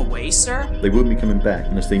running away, sir? They wouldn't be coming back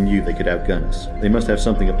unless they knew they could outgun us. They must have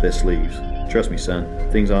something up their sleeves. Trust me, son,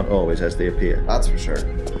 things aren't always as they appear. That's for sure.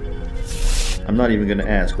 I'm not even going to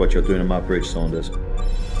ask what you're doing on my bridge, Saunders.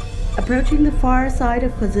 Approaching the far side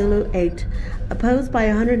of Kwazulu 8, opposed by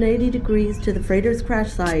 180 degrees to the freighter's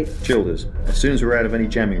crash site. Childers, as soon as we're out of any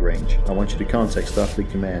jamming range, I want you to contact Starfleet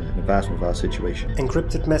Command and advise them of our situation.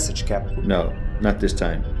 Encrypted message, Captain. No, not this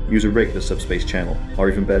time. Use a regular subspace channel, or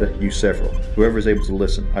even better, use several. Whoever is able to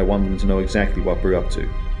listen, I want them to know exactly what we're up to.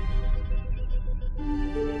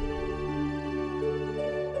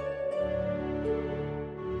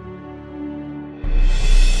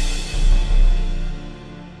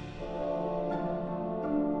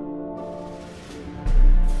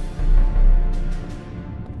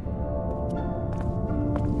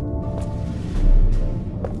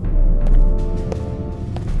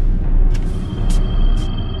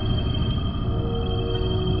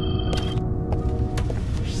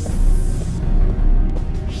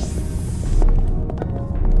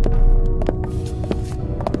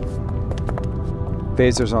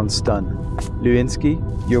 Phasers on stun. Lewinsky,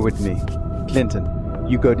 you're with me. Clinton,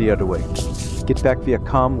 you go the other way. Get back via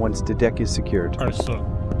comm once the deck is secured. Aye, sir.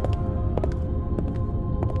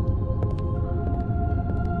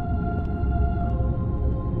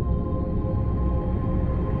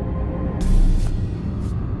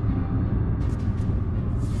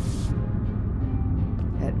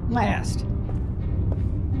 At last.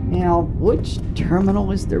 Now, which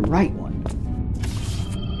terminal is the right one?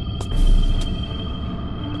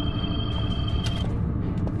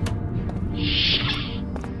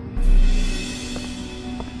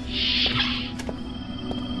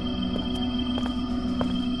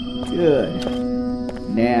 Good.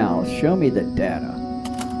 Now, show me the data.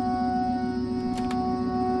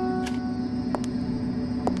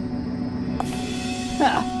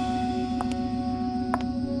 Ha!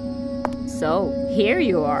 So, here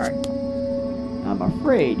you are. I'm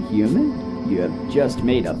afraid, human, you have just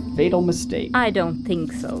made a fatal mistake. I don't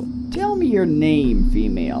think so. Tell me your name,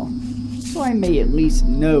 female, so I may at least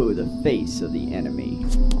know the face of the enemy.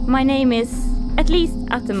 My name is, at least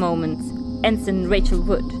at the moment, Ensign Rachel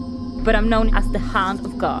Wood, but I'm known as the Hand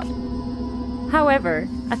of God. However,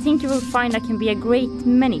 I think you will find I can be a great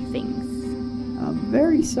many things. I'm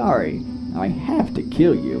very sorry. I have to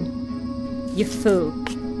kill you. You fool.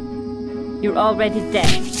 You're already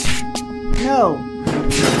dead. No!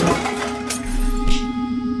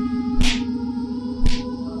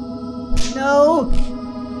 No!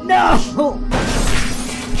 No!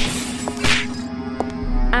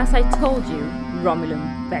 As I told you,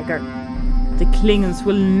 Romulan beggar, the Klingons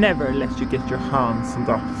will never let you get your hands on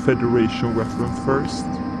that Federation weapon first.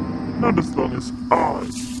 Not as long as I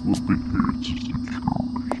will be here to secure it.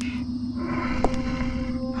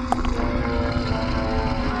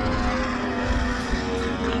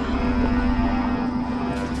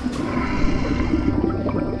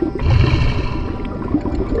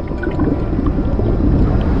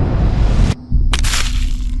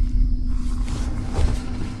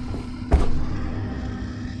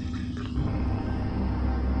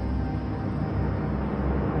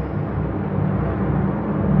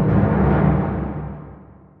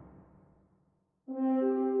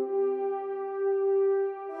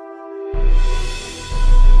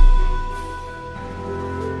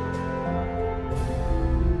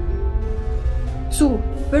 So,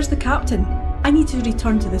 where's the captain? I need to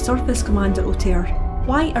return to the surface, Commander O'Tear.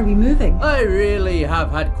 Why are we moving? I really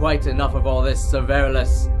have had quite enough of all this,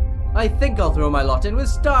 Severus. I think I'll throw my lot in with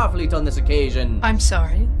Starfleet on this occasion. I'm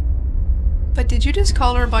sorry, but did you just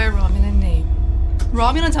call her by a Romulan name?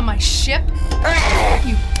 Romulans on my ship?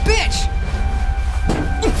 You bitch!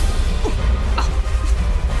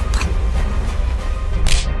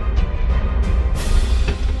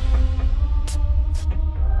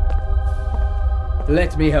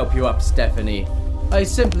 Let me help you up, Stephanie. I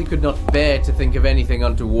simply could not bear to think of anything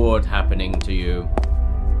untoward happening to you.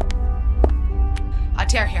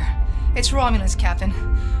 Altair here. It's Romulans, Captain.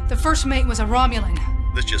 The first mate was a Romulan.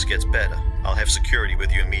 This just gets better. I'll have security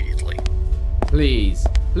with you immediately. Please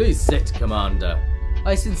sit, Commander.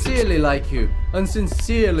 I sincerely like you, and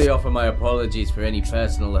sincerely offer my apologies for any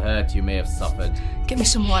personal hurt you may have suffered. Get me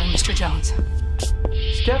some water, Mr. Jones.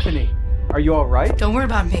 Stephanie, are you alright? Don't worry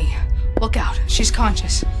about me. Look out, she's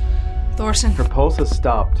conscious. Thorson. Her pulse has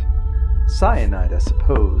stopped. Cyanide, I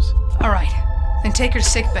suppose. Alright, then take her to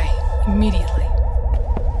sickbay, immediately.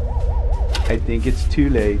 I think it's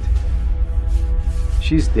too late.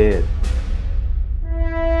 She's dead.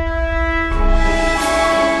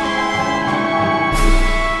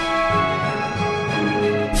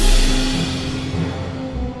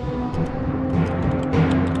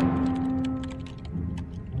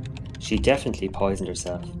 She definitely poisoned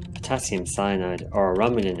herself. Potassium cyanide, or a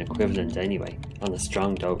Romulan equivalent anyway, on a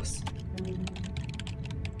strong dose.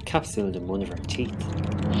 Capsuled in one of her teeth.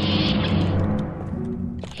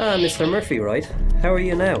 Ah, Mr. Murphy, right? How are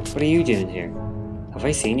you now? What are you doing here? Have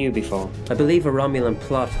I seen you before? I believe a Romulan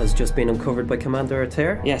plot has just been uncovered by Commander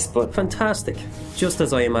Altair. Yes, but... Fantastic. Just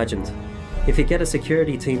as I imagined. If you get a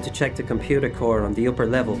security team to check the computer core on the upper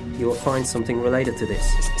level, you will find something related to this.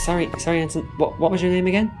 Sorry, Ensign. What was your name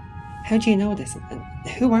again? How do you know this? And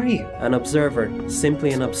who are you? An observer.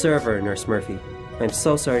 Simply an observer, Nurse Murphy. I'm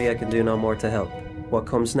so sorry I can do no more to help. What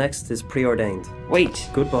comes next is preordained. Wait!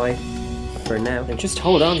 Goodbye. For now. Now just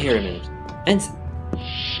hold on here a minute. Ensign!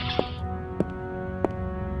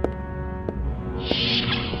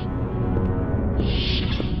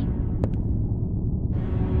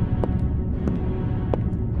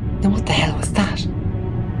 Now what the hell was that?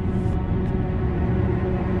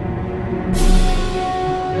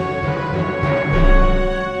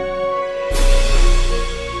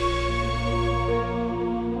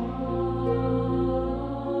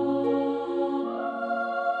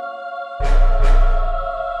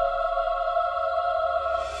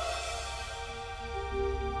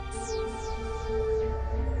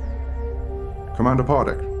 Commander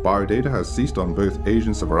Pardek, biodata has ceased on both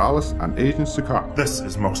Agent Severalis and Agent Sukar. This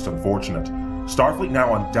is most unfortunate. Starfleet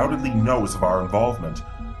now undoubtedly knows of our involvement.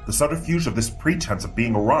 The subterfuge of this pretense of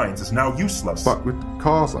being Orions is now useless. But with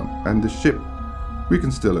Carson and the ship, we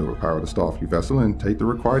can still overpower the Starfleet vessel and take the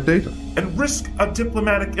required data. And risk a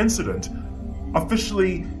diplomatic incident.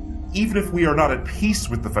 Officially, even if we are not at peace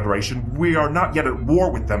with the Federation, we are not yet at war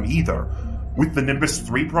with them either. With the Nimbus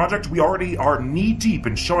 3 project, we already are knee-deep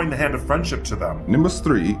in showing the hand of friendship to them. Nimbus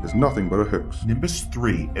 3 is nothing but a hoax. Nimbus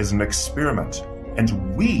 3 is an experiment,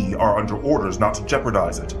 and we are under orders not to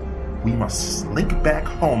jeopardize it. We must slink back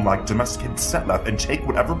home like domesticated Setleth and take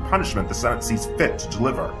whatever punishment the Senate sees fit to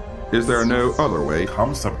deliver. Is there no other way?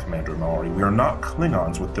 Come, Sub-Commander Maury, we are not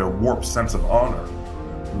Klingons with their warped sense of honor.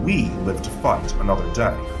 We live to fight another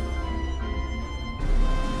day.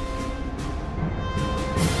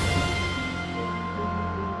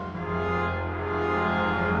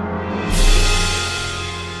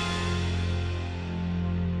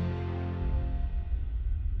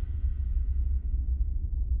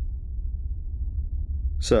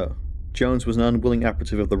 So, Jones was an unwilling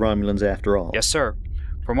operative of the Romulans after all. Yes, sir.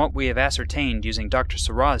 From what we have ascertained using Dr.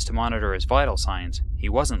 Siraj to monitor his vital signs, he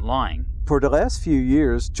wasn't lying. For the last few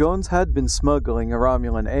years, Jones had been smuggling a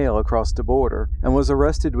Romulan ale across the border and was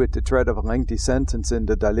arrested with the threat of a lengthy sentence in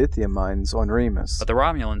the dilithium mines on Remus. But the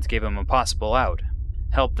Romulans gave him a possible out.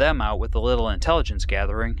 Helped them out with a little intelligence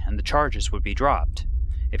gathering, and the charges would be dropped.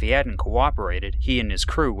 If he hadn't cooperated, he and his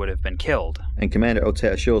crew would have been killed. And Commander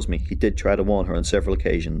Altair assures me he did try to warn her on several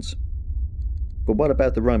occasions. But what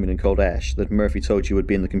about the Romulan called Ash that Murphy told you would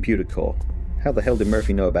be in the computer core? How the hell did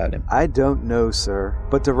Murphy know about him? I don't know, sir.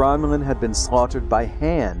 But the Romulan had been slaughtered by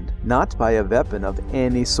hand, not by a weapon of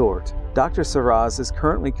any sort. Dr. Siraj is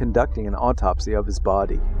currently conducting an autopsy of his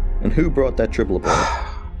body. And who brought that triple aboard?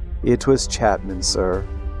 It was Chapman, sir.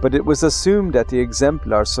 But it was assumed that the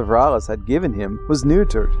exemplar Severalis had given him was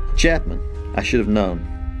neutered. Chapman, I should have known.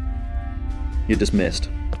 You're dismissed.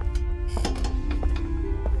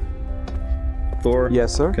 Thor?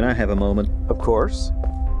 Yes, sir? Can I have a moment? Of course.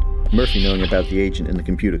 Murphy knowing about the agent in the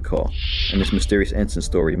computer core and this mysterious ensign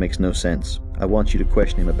story makes no sense. I want you to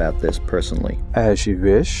question him about this personally. As you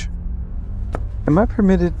wish. Am I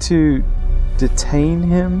permitted to detain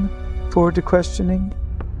him for the questioning?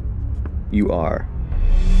 You are.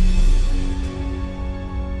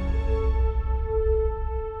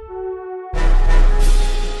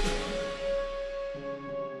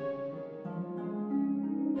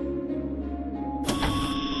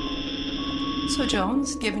 So,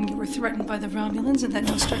 Jones, given you were threatened by the Romulans and that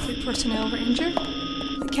no Starfleet personnel were injured,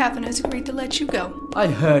 the captain has agreed to let you go. I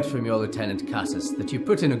heard from your Lieutenant Cassis that you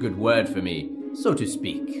put in a good word for me, so to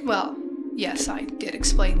speak. Well, yes, I did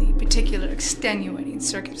explain the particular extenuating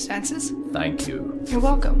circumstances. Thank you. You're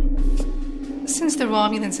welcome. Since the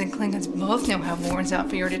Romulans and Klingons both now have warrants out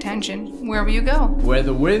for your detention, where will you go? Where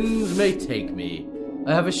the winds may take me.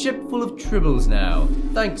 I have a ship full of tribbles now,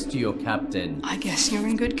 thanks to your captain. I guess you're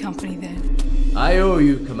in good company then. I owe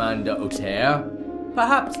you, Commander O'Tere.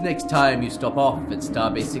 Perhaps next time you stop off at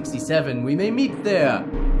Starbase 67, we may meet there.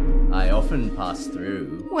 I often pass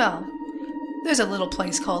through. Well, there's a little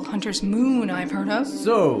place called Hunter's Moon I've heard of.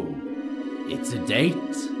 So, it's a date?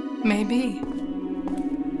 Maybe.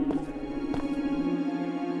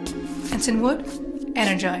 Ensign Wood,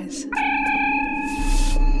 energize.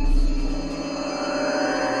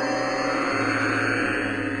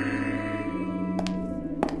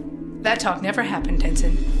 That talk never happened,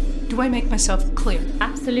 Ensign. Do I make myself clear?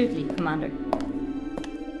 Absolutely, Commander.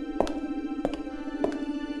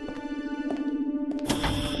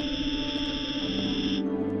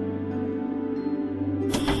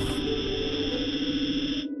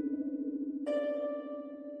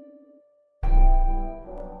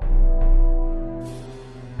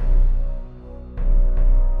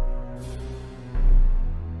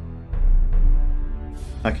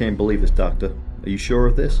 I can't believe this, Doctor. Are you sure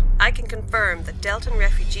of this? I can confirm that Deltan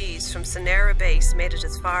refugees from Sonera Base made it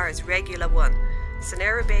as far as Regula 1.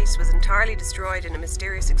 Sonera Base was entirely destroyed in a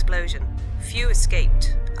mysterious explosion. Few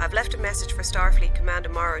escaped. I've left a message for Starfleet Commander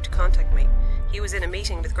Morrow to contact me. He was in a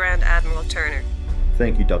meeting with Grand Admiral Turner.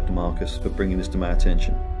 Thank you, Dr. Marcus, for bringing this to my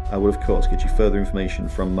attention. I will, of course, get you further information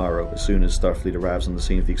from Morrow as soon as Starfleet arrives on the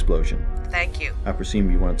scene of the explosion. Thank you. I presume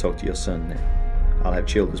you want to talk to your son now. I'll have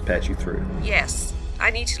Childers patch you through. Yes. I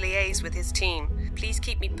need to liaise with his team. Please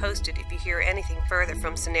keep me posted if you hear anything further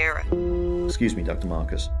from Sonera. Excuse me, Dr.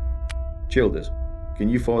 Marcus. Childers, can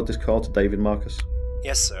you forward this call to David Marcus?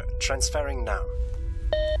 Yes, sir. Transferring now.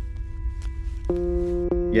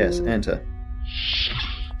 Yes, enter.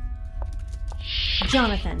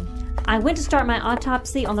 Jonathan, I went to start my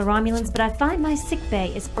autopsy on the Romulans, but I find my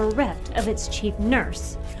sickbay is bereft of its chief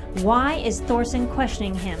nurse. Why is Thorson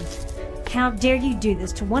questioning him? How dare you do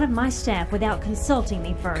this to one of my staff without consulting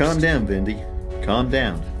me first? Calm down, Vindy. Calm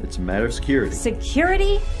down. It's a matter of security.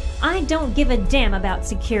 Security? I don't give a damn about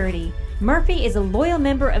security. Murphy is a loyal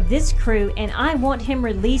member of this crew, and I want him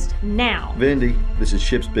released now. Vindy, this is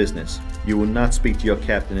ship's business. You will not speak to your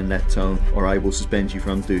captain in that tone, or I will suspend you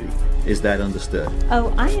from duty. Is that understood?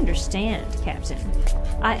 Oh, I understand, Captain.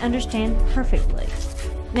 I understand perfectly.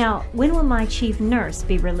 Now, when will my chief nurse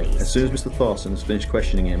be released? As soon as Mr. Thorson has finished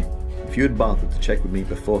questioning him. If you had bothered to check with me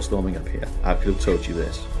before storming up here, I could have told you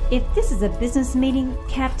this. If this is a business meeting,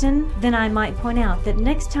 Captain, then I might point out that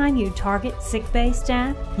next time you target sickbay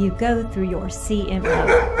staff, you go through your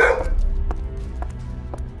CMO.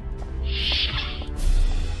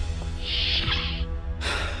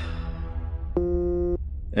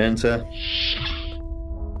 Enter.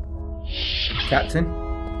 Captain,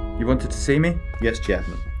 you wanted to see me? Yes,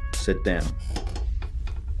 Chapman. Sit down.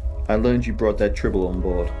 I learned you brought that tribble on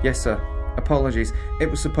board. Yes, sir. Apologies. It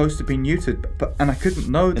was supposed to be neutered, and I couldn't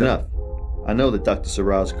know that... Enough. I know that Dr.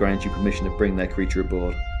 Saraz granted you permission to bring that creature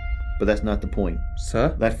aboard, but that's not the point.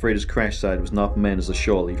 Sir? That freighter's crash site was not meant as a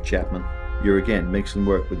shore leave, Chapman. You're again mixing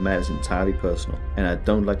work with matters entirely personal, and I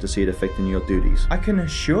don't like to see it affecting your duties. I can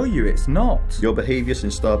assure you it's not. Your behavior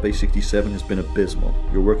since Starbase 67 has been abysmal.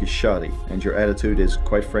 Your work is shoddy, and your attitude is,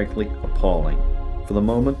 quite frankly, appalling. For the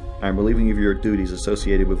moment, I am relieving you of your duties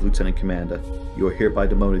associated with Lieutenant Commander. You are hereby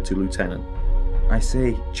demoted to Lieutenant. I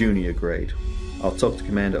see. Junior grade. I'll talk to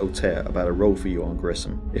Commander O'Tere about a role for you on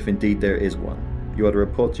Grissom, if indeed there is one. You are to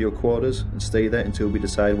report to your quarters and stay there until we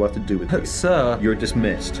decide what to do with you. Sir! You're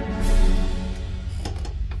dismissed.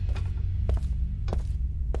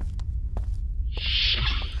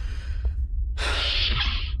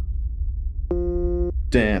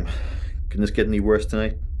 Damn. Can this get any worse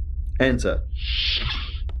tonight? Enter.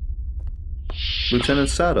 Lieutenant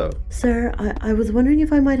Sato. Sir, I was wondering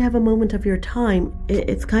if I might have a moment of your time.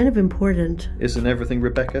 It's kind of important. Isn't everything,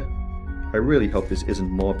 Rebecca? I really hope this isn't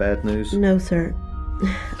more bad news. No, sir.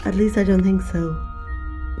 At least I don't think so.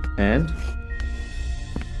 And?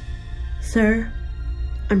 Sir,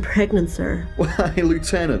 I'm pregnant, sir. Why,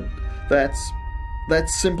 Lieutenant, that's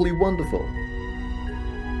simply wonderful.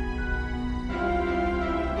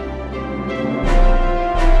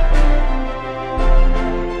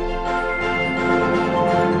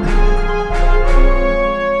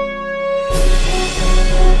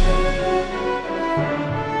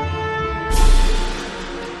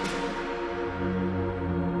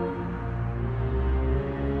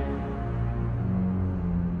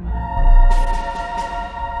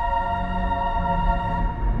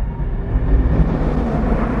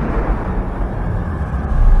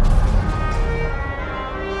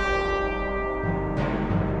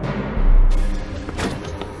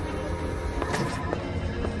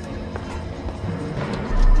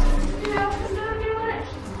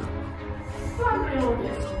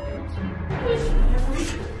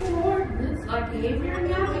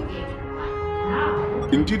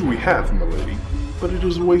 Indeed we have, milady, but it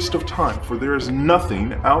is a waste of time, for there is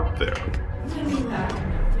nothing out there.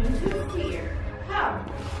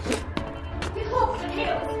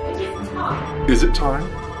 Is it time?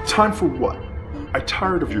 Time for what? I'm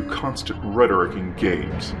tired of your constant rhetoric and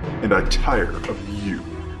games, and I'm tired of you.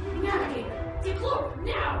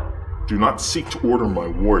 Do not seek to order my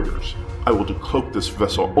warriors. I will decloak this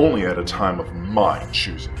vessel only at a time of my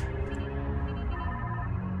choosing.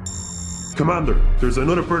 Commander, there's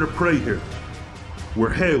another bird of prey here.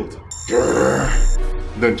 We're hailed.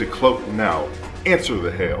 Then decloak now. Answer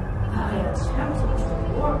the hail.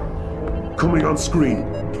 Coming on screen.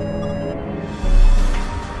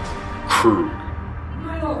 Krug.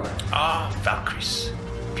 Ah, Valkyries,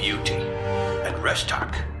 Beauty, and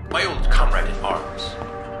Restark, my old comrade in arms.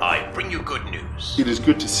 I bring you good news. It is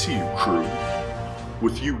good to see you, Krug.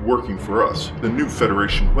 With you working for us, the new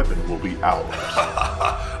Federation weapon will be ours.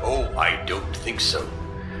 Oh, I don't think so.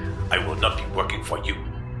 I will not be working for you,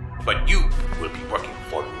 but you will be working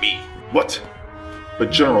for me. What?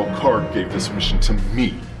 But General Karg gave this mission to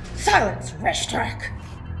me. Silence, Restark.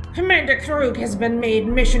 Commander Krug has been made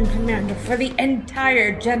mission commander for the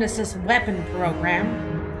entire Genesis weapon program.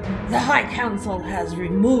 The High Council has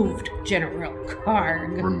removed General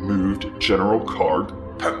Karg. Removed General Karg?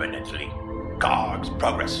 Permanently. Karg's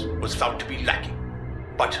progress was found to be lacking.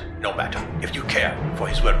 But no matter, if you care for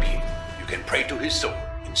his well-being, you can pray to his soul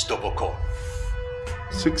in Stovokor.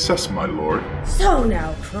 Success, my lord. So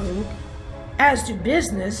now, Krug, as to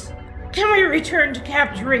business, can we return to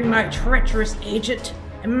capturing my treacherous agent,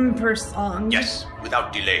 Emperor Song? Yes,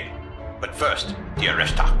 without delay. But first, the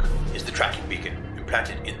Restark is the tracking beacon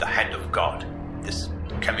implanted in the hand of God. This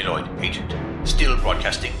Cameloid agent, still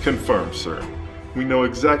broadcasting. Confirmed, sir. We know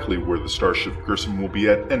exactly where the starship Grissom will be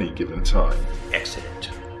at any given time.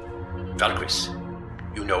 Excellent. Valkyries,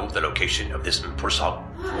 you know the location of this Emperor Song?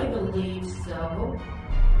 I believe so.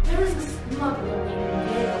 There is a smuggler named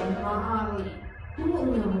Gale Mahali who will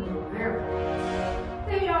know the whereabouts.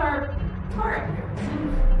 They are partners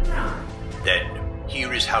in crime. Then,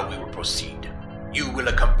 here is how we will proceed. You will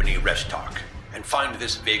accompany Restark and find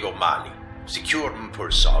this Vago Mali, secure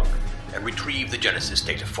Emperor Song, and retrieve the Genesis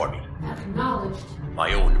data for me. Acknowledged.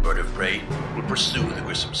 My own bird of prey will pursue the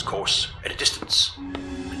Grissom's course at a distance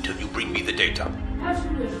until you bring me the data. As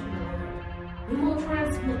you wish, Lord. We will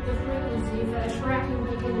transmit the frequency of that tracking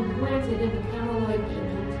beacon implanted in the Cameloid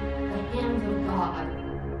agent, the hand of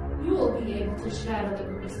God. You will be able to shadow the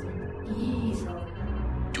Grissom easily.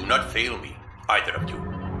 Do not fail me, either of you.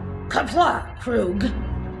 Comply, Krug.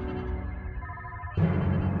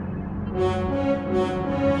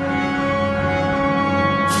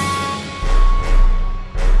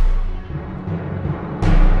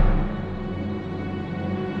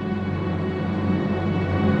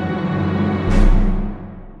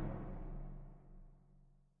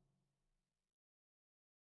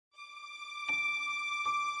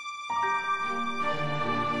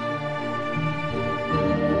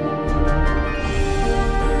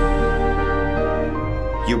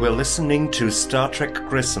 You were listening to Star Trek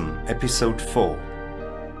Grissom, Episode 4,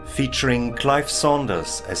 featuring Clive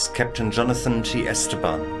Saunders as Captain Jonathan T.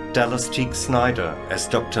 Esteban, Dallas Teague Snyder as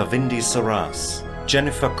Dr. Vindy Soras,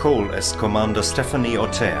 Jennifer Cole as Commander Stephanie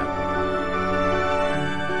Ortega.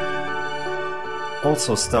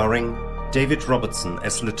 Also starring David Robertson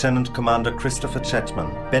as Lieutenant Commander Christopher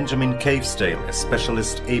Chatman, Benjamin Cavesdale as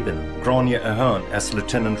Specialist Aben, Grania Ahern as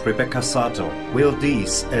Lieutenant Rebecca Sato, Will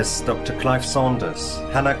Dees as Dr. Clive Saunders,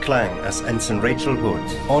 Hannah Klang as Ensign Rachel Wood,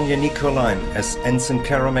 Anya Nicoline as Ensign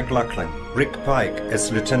Kara McLaughlin, Rick Pike as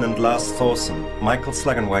Lieutenant Lars Thorson, Michael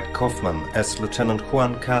Slagenwhite Kaufman as Lieutenant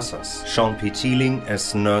Juan Casas, Sean P. Teeling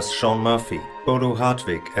as Nurse Sean Murphy, Bodo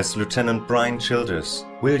Hartwig as Lieutenant Brian Childers,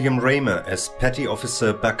 William Raymer as Petty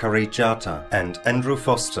Officer Bakari Jata, and Andrew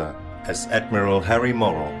Foster as Admiral Harry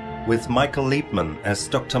Morrow, with Michael Liebman as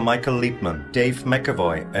Dr. Michael Liebman, Dave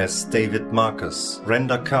McAvoy as David Marcus,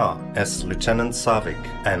 Renda Carr as Lieutenant Savik,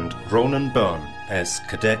 and Ronan Byrne as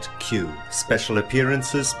Cadet Q. Special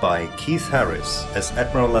appearances by Keith Harris as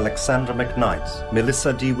Admiral Alexander McKnight,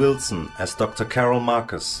 Melissa D. Wilson as Dr. Carol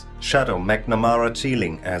Marcus, Shadow McNamara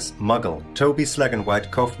Teeling as Muggle, Toby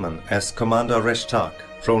Slagenwhite Kaufman as Commander Restark,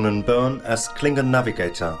 Ronan Byrne as Klingon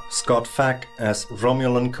Navigator, Scott Fack as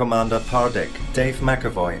Romulan Commander Pardek, Dave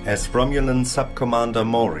McAvoy as Romulan Sub-Commander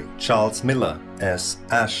Maury, Charles Miller as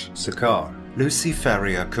Ash Sukar, Lucy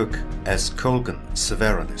Farrier Cook as Colgan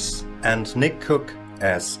Severinus, and Nick Cook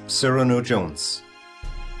as Cyrano Jones,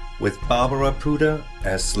 with Barbara Pruder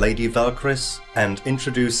as Lady Valkyries and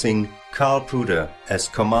introducing Carl Pruder as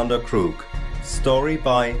Commander Krug. Story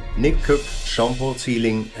by Nick Cook, Jean-Paul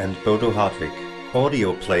Teeling and Bodo Hartwig.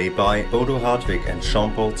 Audio play by Bodo Hartwig and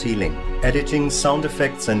Jean-Paul Thieling. Editing, sound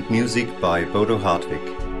effects and music by Bodo Hartwig.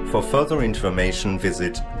 For further information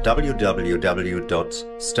visit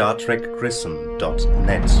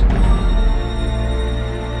www.StarTrekGrissom.net.